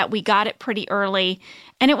long, that we got it pretty early.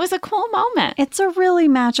 And it was a cool moment. It's a really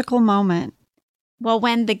magical moment. Well,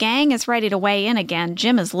 when the gang is ready to weigh in again,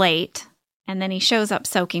 Jim is late, and then he shows up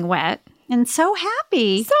soaking wet. And so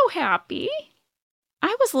happy. So happy.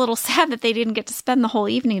 I was a little sad that they didn't get to spend the whole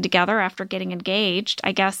evening together after getting engaged.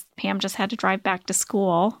 I guess Pam just had to drive back to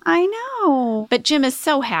school. I know. But Jim is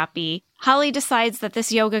so happy. Holly decides that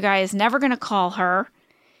this yoga guy is never going to call her.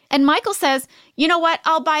 And Michael says, you know what?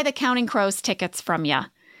 I'll buy the Counting Crows tickets from you.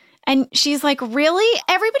 And she's like, really?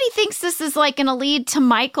 Everybody thinks this is like going to lead to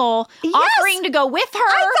Michael offering to go with her.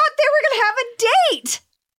 I thought they were going to have a date.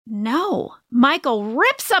 No. Michael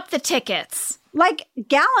rips up the tickets. Like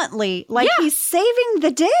gallantly. Like he's saving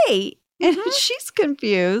the day. And she's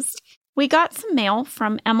confused. We got some mail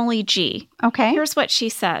from Emily G. Okay. Here's what she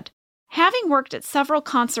said. Having worked at several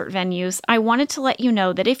concert venues, I wanted to let you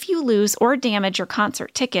know that if you lose or damage your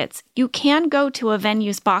concert tickets, you can go to a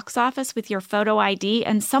venue's box office with your photo ID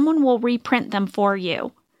and someone will reprint them for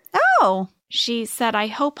you. Oh. She said, I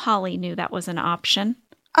hope Holly knew that was an option.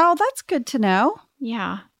 Oh, that's good to know.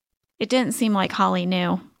 Yeah. It didn't seem like Holly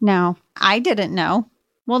knew. No, I didn't know.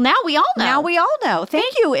 Well, now we all know. Now we all know.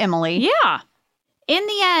 Thank you, Emily. Yeah. In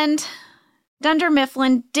the end, Dunder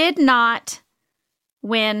Mifflin did not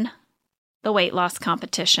win the weight loss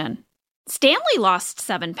competition. Stanley lost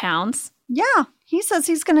 7 pounds. Yeah, he says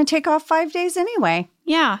he's going to take off 5 days anyway.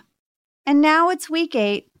 Yeah. And now it's week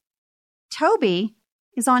 8. Toby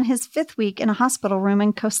is on his 5th week in a hospital room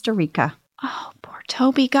in Costa Rica. Oh, poor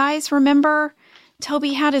Toby, guys. Remember,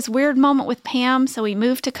 Toby had his weird moment with Pam, so he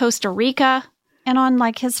moved to Costa Rica. And on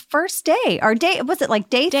like his first day, or day, was it like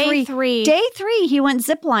day 3? Day 3. Day 3, he went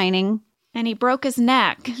ziplining. And he broke his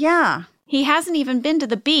neck. Yeah. He hasn't even been to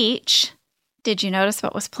the beach. Did you notice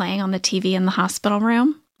what was playing on the TV in the hospital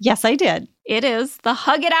room? Yes, I did. It is the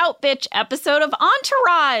Hug It Out Bitch episode of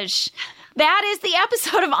Entourage. That is the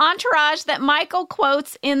episode of Entourage that Michael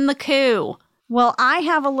quotes in The Coup. Well, I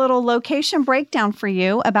have a little location breakdown for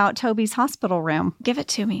you about Toby's hospital room. Give it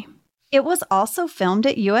to me. It was also filmed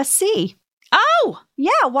at USC. Oh!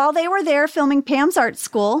 Yeah, while they were there filming Pam's Art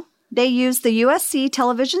School, they used the USC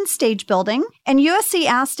television stage building, and USC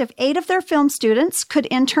asked if 8 of their film students could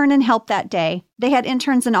intern and help that day. They had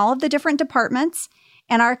interns in all of the different departments,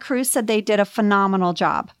 and our crew said they did a phenomenal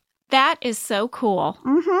job. That is so cool.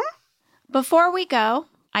 Mm-hmm. Before we go,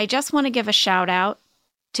 I just want to give a shout out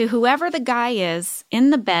to whoever the guy is in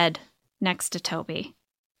the bed next to Toby.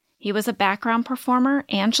 He was a background performer.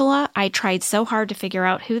 Angela, I tried so hard to figure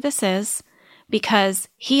out who this is because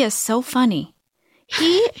he is so funny.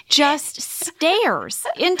 He just stares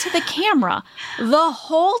into the camera the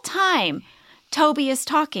whole time Toby is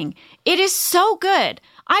talking. It is so good.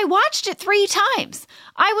 I watched it 3 times.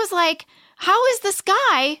 I was like, how is this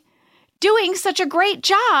guy doing such a great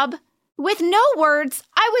job with no words?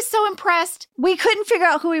 I was so impressed. We couldn't figure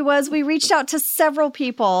out who he was. We reached out to several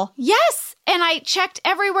people. Yes. And I checked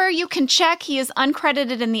everywhere you can check. He is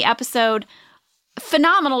uncredited in the episode.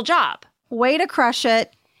 Phenomenal job. Way to crush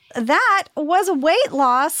it. That was Weight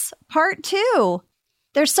Loss Part 2.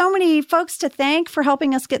 There's so many folks to thank for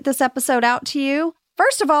helping us get this episode out to you.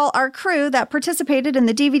 First of all, our crew that participated in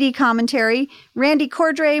the DVD commentary, Randy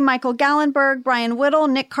Cordray, Michael Gallenberg, Brian Whittle,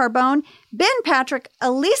 Nick Carbone, Ben Patrick,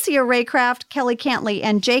 Alicia Raycraft, Kelly Cantley,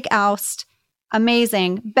 and Jake Oust.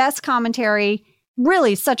 Amazing. Best commentary.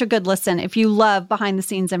 Really such a good listen if you love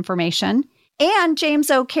behind-the-scenes information. And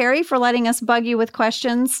James O'Carey for letting us bug you with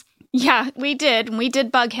questions. Yeah, we did. We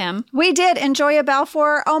did bug him. We did. And Joya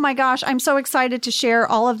Balfour, oh my gosh, I'm so excited to share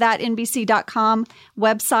all of that NBC.com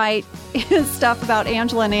website stuff about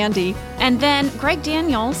Angela and Andy. And then Greg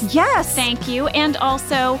Daniels. Yes. Thank you. And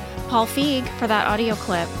also Paul Feig for that audio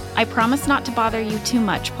clip. I promise not to bother you too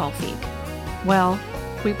much, Paul Feig. Well,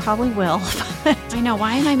 we probably will. I know.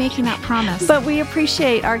 Why am I making that promise? But we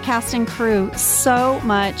appreciate our cast and crew so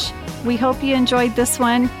much. We hope you enjoyed this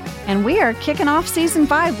one. And we are kicking off Season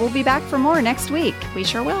 5. We'll be back for more next week. We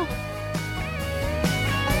sure will.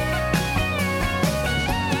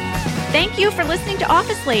 Thank you for listening to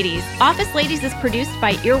Office Ladies. Office Ladies is produced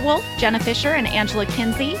by Earwolf, Jenna Fisher, and Angela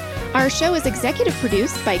Kinsey. Our show is executive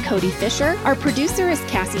produced by Cody Fisher. Our producer is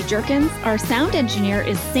Cassie Jerkins. Our sound engineer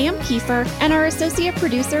is Sam Kiefer. And our associate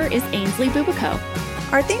producer is Ainsley Bubico.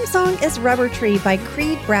 Our theme song is Rubber Tree by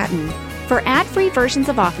Creed Bratton. For ad-free versions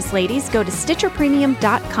of Office Ladies, go to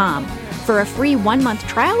StitcherPremium.com. For a free 1-month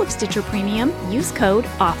trial of Stitcher Premium, use code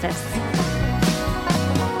OFFICE.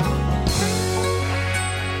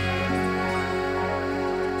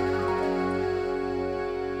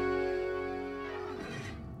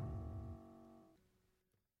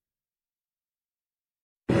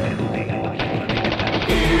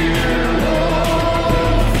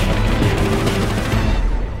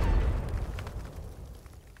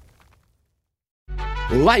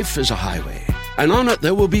 Life is a highway, and on it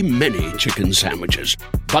there will be many chicken sandwiches.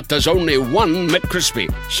 But there's only one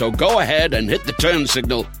McCrispy. So go ahead and hit the turn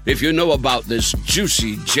signal if you know about this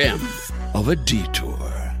juicy gem of a detour.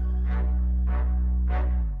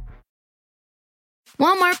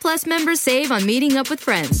 Walmart Plus members save on meeting up with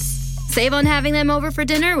friends. Save on having them over for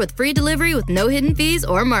dinner with free delivery with no hidden fees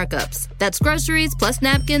or markups. That's groceries, plus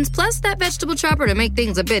napkins, plus that vegetable chopper to make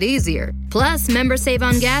things a bit easier. Plus, members save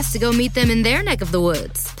on gas to go meet them in their neck of the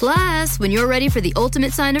woods. Plus, when you're ready for the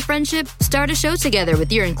ultimate sign of friendship, start a show together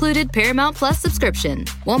with your included Paramount Plus subscription.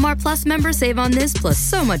 Walmart Plus members save on this plus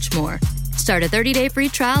so much more. Start a 30-day free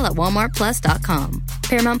trial at walmartplus.com.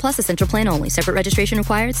 Paramount Plus Essential Plan only. Separate registration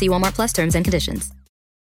required. See Walmart Plus terms and conditions.